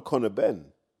 I want Conor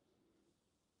Benn.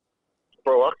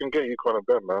 Bro, I can get you Conor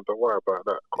Benn, man. Don't worry about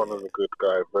that. Conor's a good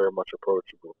guy, very much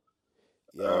approachable.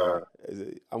 Yeah,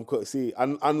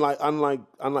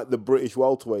 unlike the British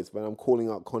welterweights, man, I'm calling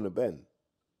out Conor Benn.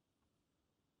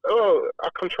 Oh, I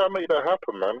can try and make that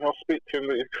happen, man. I'll speak to him.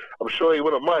 I'm sure he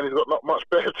wouldn't mind. He's got not much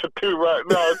better to do right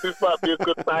now. This might be a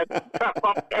good time to tap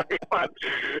up everyone.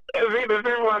 As soon as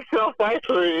everyone's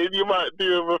self-isolated, you might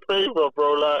do him a favour,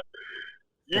 bro. Like,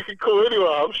 you can call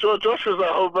anyone. I'm sure Joshua's at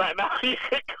home right now. You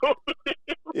can call him.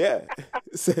 Yeah.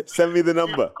 Send me the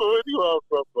number. You can call anyone,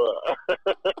 brother.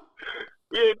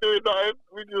 We ain't doing nothing.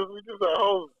 We just at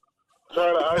home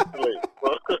trying to isolate,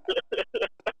 bro.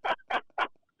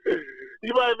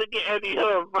 You might even get Eddie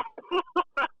Hearn.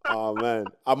 Oh man,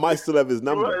 I might still have his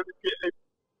number. Listen,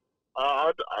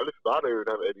 I don't even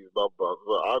have Eddie's number.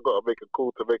 So I got to make a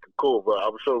call to make a call, but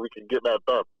I'm sure we can get that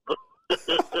done.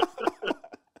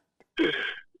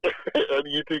 And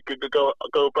you two can go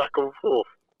back and forth.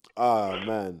 Ah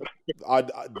man,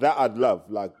 I'd love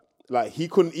like he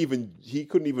couldn't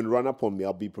even run up on me.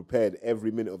 I'll be prepared every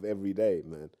minute of every day,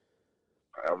 man.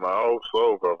 I hope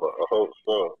so, brother. I hope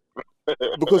so.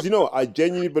 Because I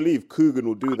genuinely believe Coogan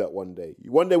will do that one day.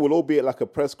 One day we'll all be at like a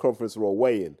press conference or a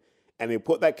weigh-in, and he'll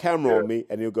put that camera on me,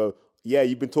 and he'll go, "Yeah,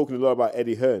 you've been talking a lot about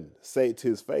Eddie Hearn." Say it to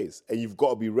his face, and you've got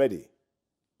to be ready.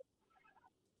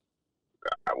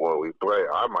 Well,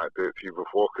 I might do it to you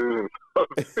before Coogan.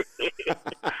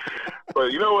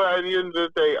 But you know what? At the end of the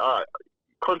day,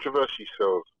 controversy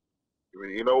sells. I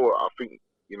mean, you know what? I think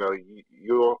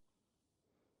you're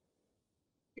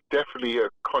definitely a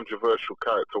controversial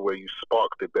character where you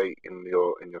spark debate in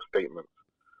your statements,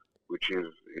 which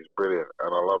is brilliant,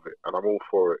 and I love it, and I'm all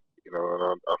for it. And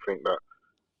I think that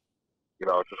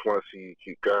I just want to see you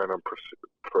keep going and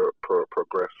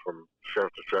progress from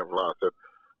strength to strength. Like I said,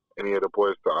 any of the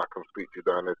boys that I can speak to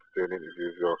down there to do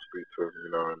interviews, I'll speak to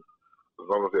them. And as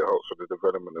long as it helps with the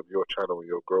development of your channel and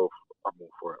your growth, I'm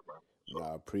all for it, man. So,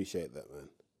 I appreciate that, man.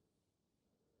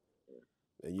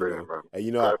 And man.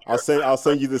 I'll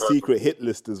send you the secret hit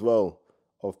list as well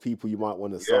of people you might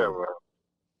want to sign. Yeah, man.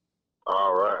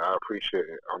 All right, I appreciate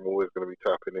it. I'm always going to be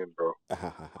tapping in, bro.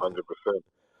 100%.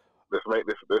 Let's make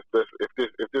this. If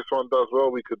this one does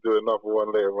well, we could do another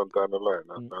one later on down the line.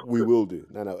 We will do.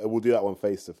 No, we'll do that one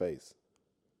face to face.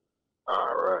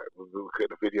 All right, we'll get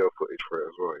the video footage for it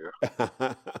as well,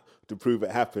 yeah. To prove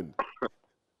it happened.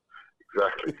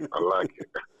 Exactly. I like it.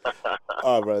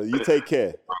 All right, brother. You take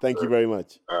care. Thank you very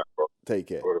much. Take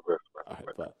care. All the best, man. All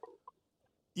right, bye.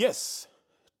 Yes.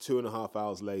 2.5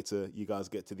 hours later, you guys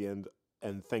get to the end,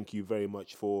 and thank you very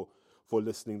much for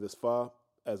listening this far.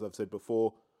 As I've said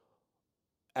before,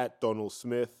 at Donald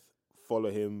Smith, follow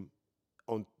him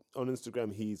on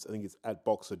Instagram. I think it's at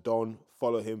Boxer Don.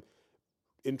 Follow him.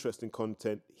 Interesting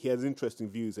content. He has interesting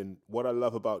views, and what I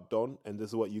love about Don, and this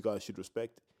is what you guys should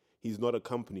respect, he's not a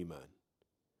company man,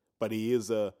 but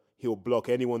he'll block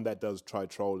anyone that does try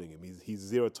trolling him. He's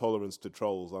zero tolerance to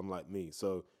trolls, unlike me.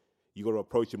 So you got to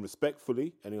approach him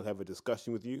respectfully, and he'll have a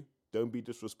discussion with you. Don't be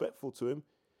disrespectful to him.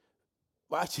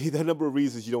 Well, actually, there are a number of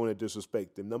reasons you don't want to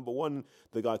disrespect him. Number one,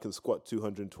 the guy can squat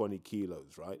 220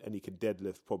 kilos, right? And he can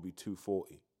deadlift probably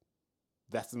 240.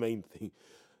 That's the main thing.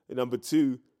 And number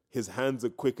two, his hands are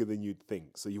quicker than you'd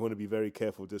think. So you want to be very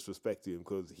careful disrespecting him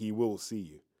because he will see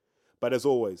you. But as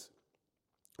always,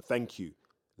 thank you.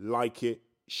 Like it,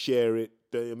 share it.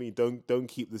 Don't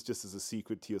keep this just as a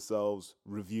secret to yourselves.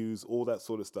 Reviews, all that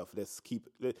sort of stuff.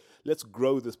 Let's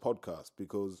grow this podcast,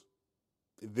 because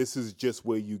this is just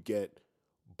where you get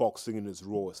boxing in its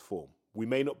rawest form. We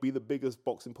may not be the biggest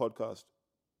boxing podcast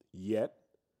yet,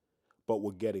 but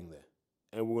we're getting there,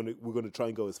 and we're gonna try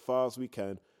and go as far as we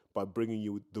can by bringing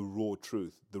you the raw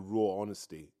truth, the raw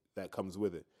honesty that comes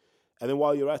with it. And then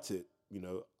while you're at it,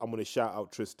 I'm going to shout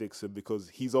out Tris Dixon, because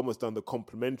he's almost done the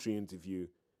complimentary interview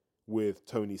with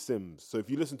Tony Sims. So if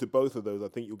you listen to both of those, I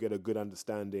think you'll get a good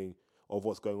understanding of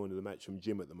what's going on in the Matchroom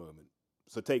Gym at the moment.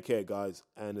 So take care, guys.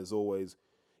 And as always,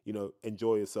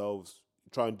 enjoy yourselves.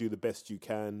 Try and do the best you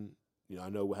can. I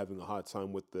know we're having a hard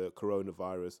time with the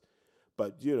coronavirus,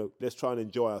 but, let's try and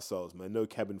enjoy ourselves, man. No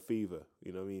cabin fever.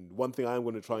 One thing I'm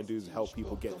going to try and do is help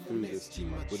people get through this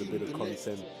with a bit of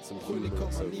content, some humor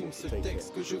and so forth. So take care.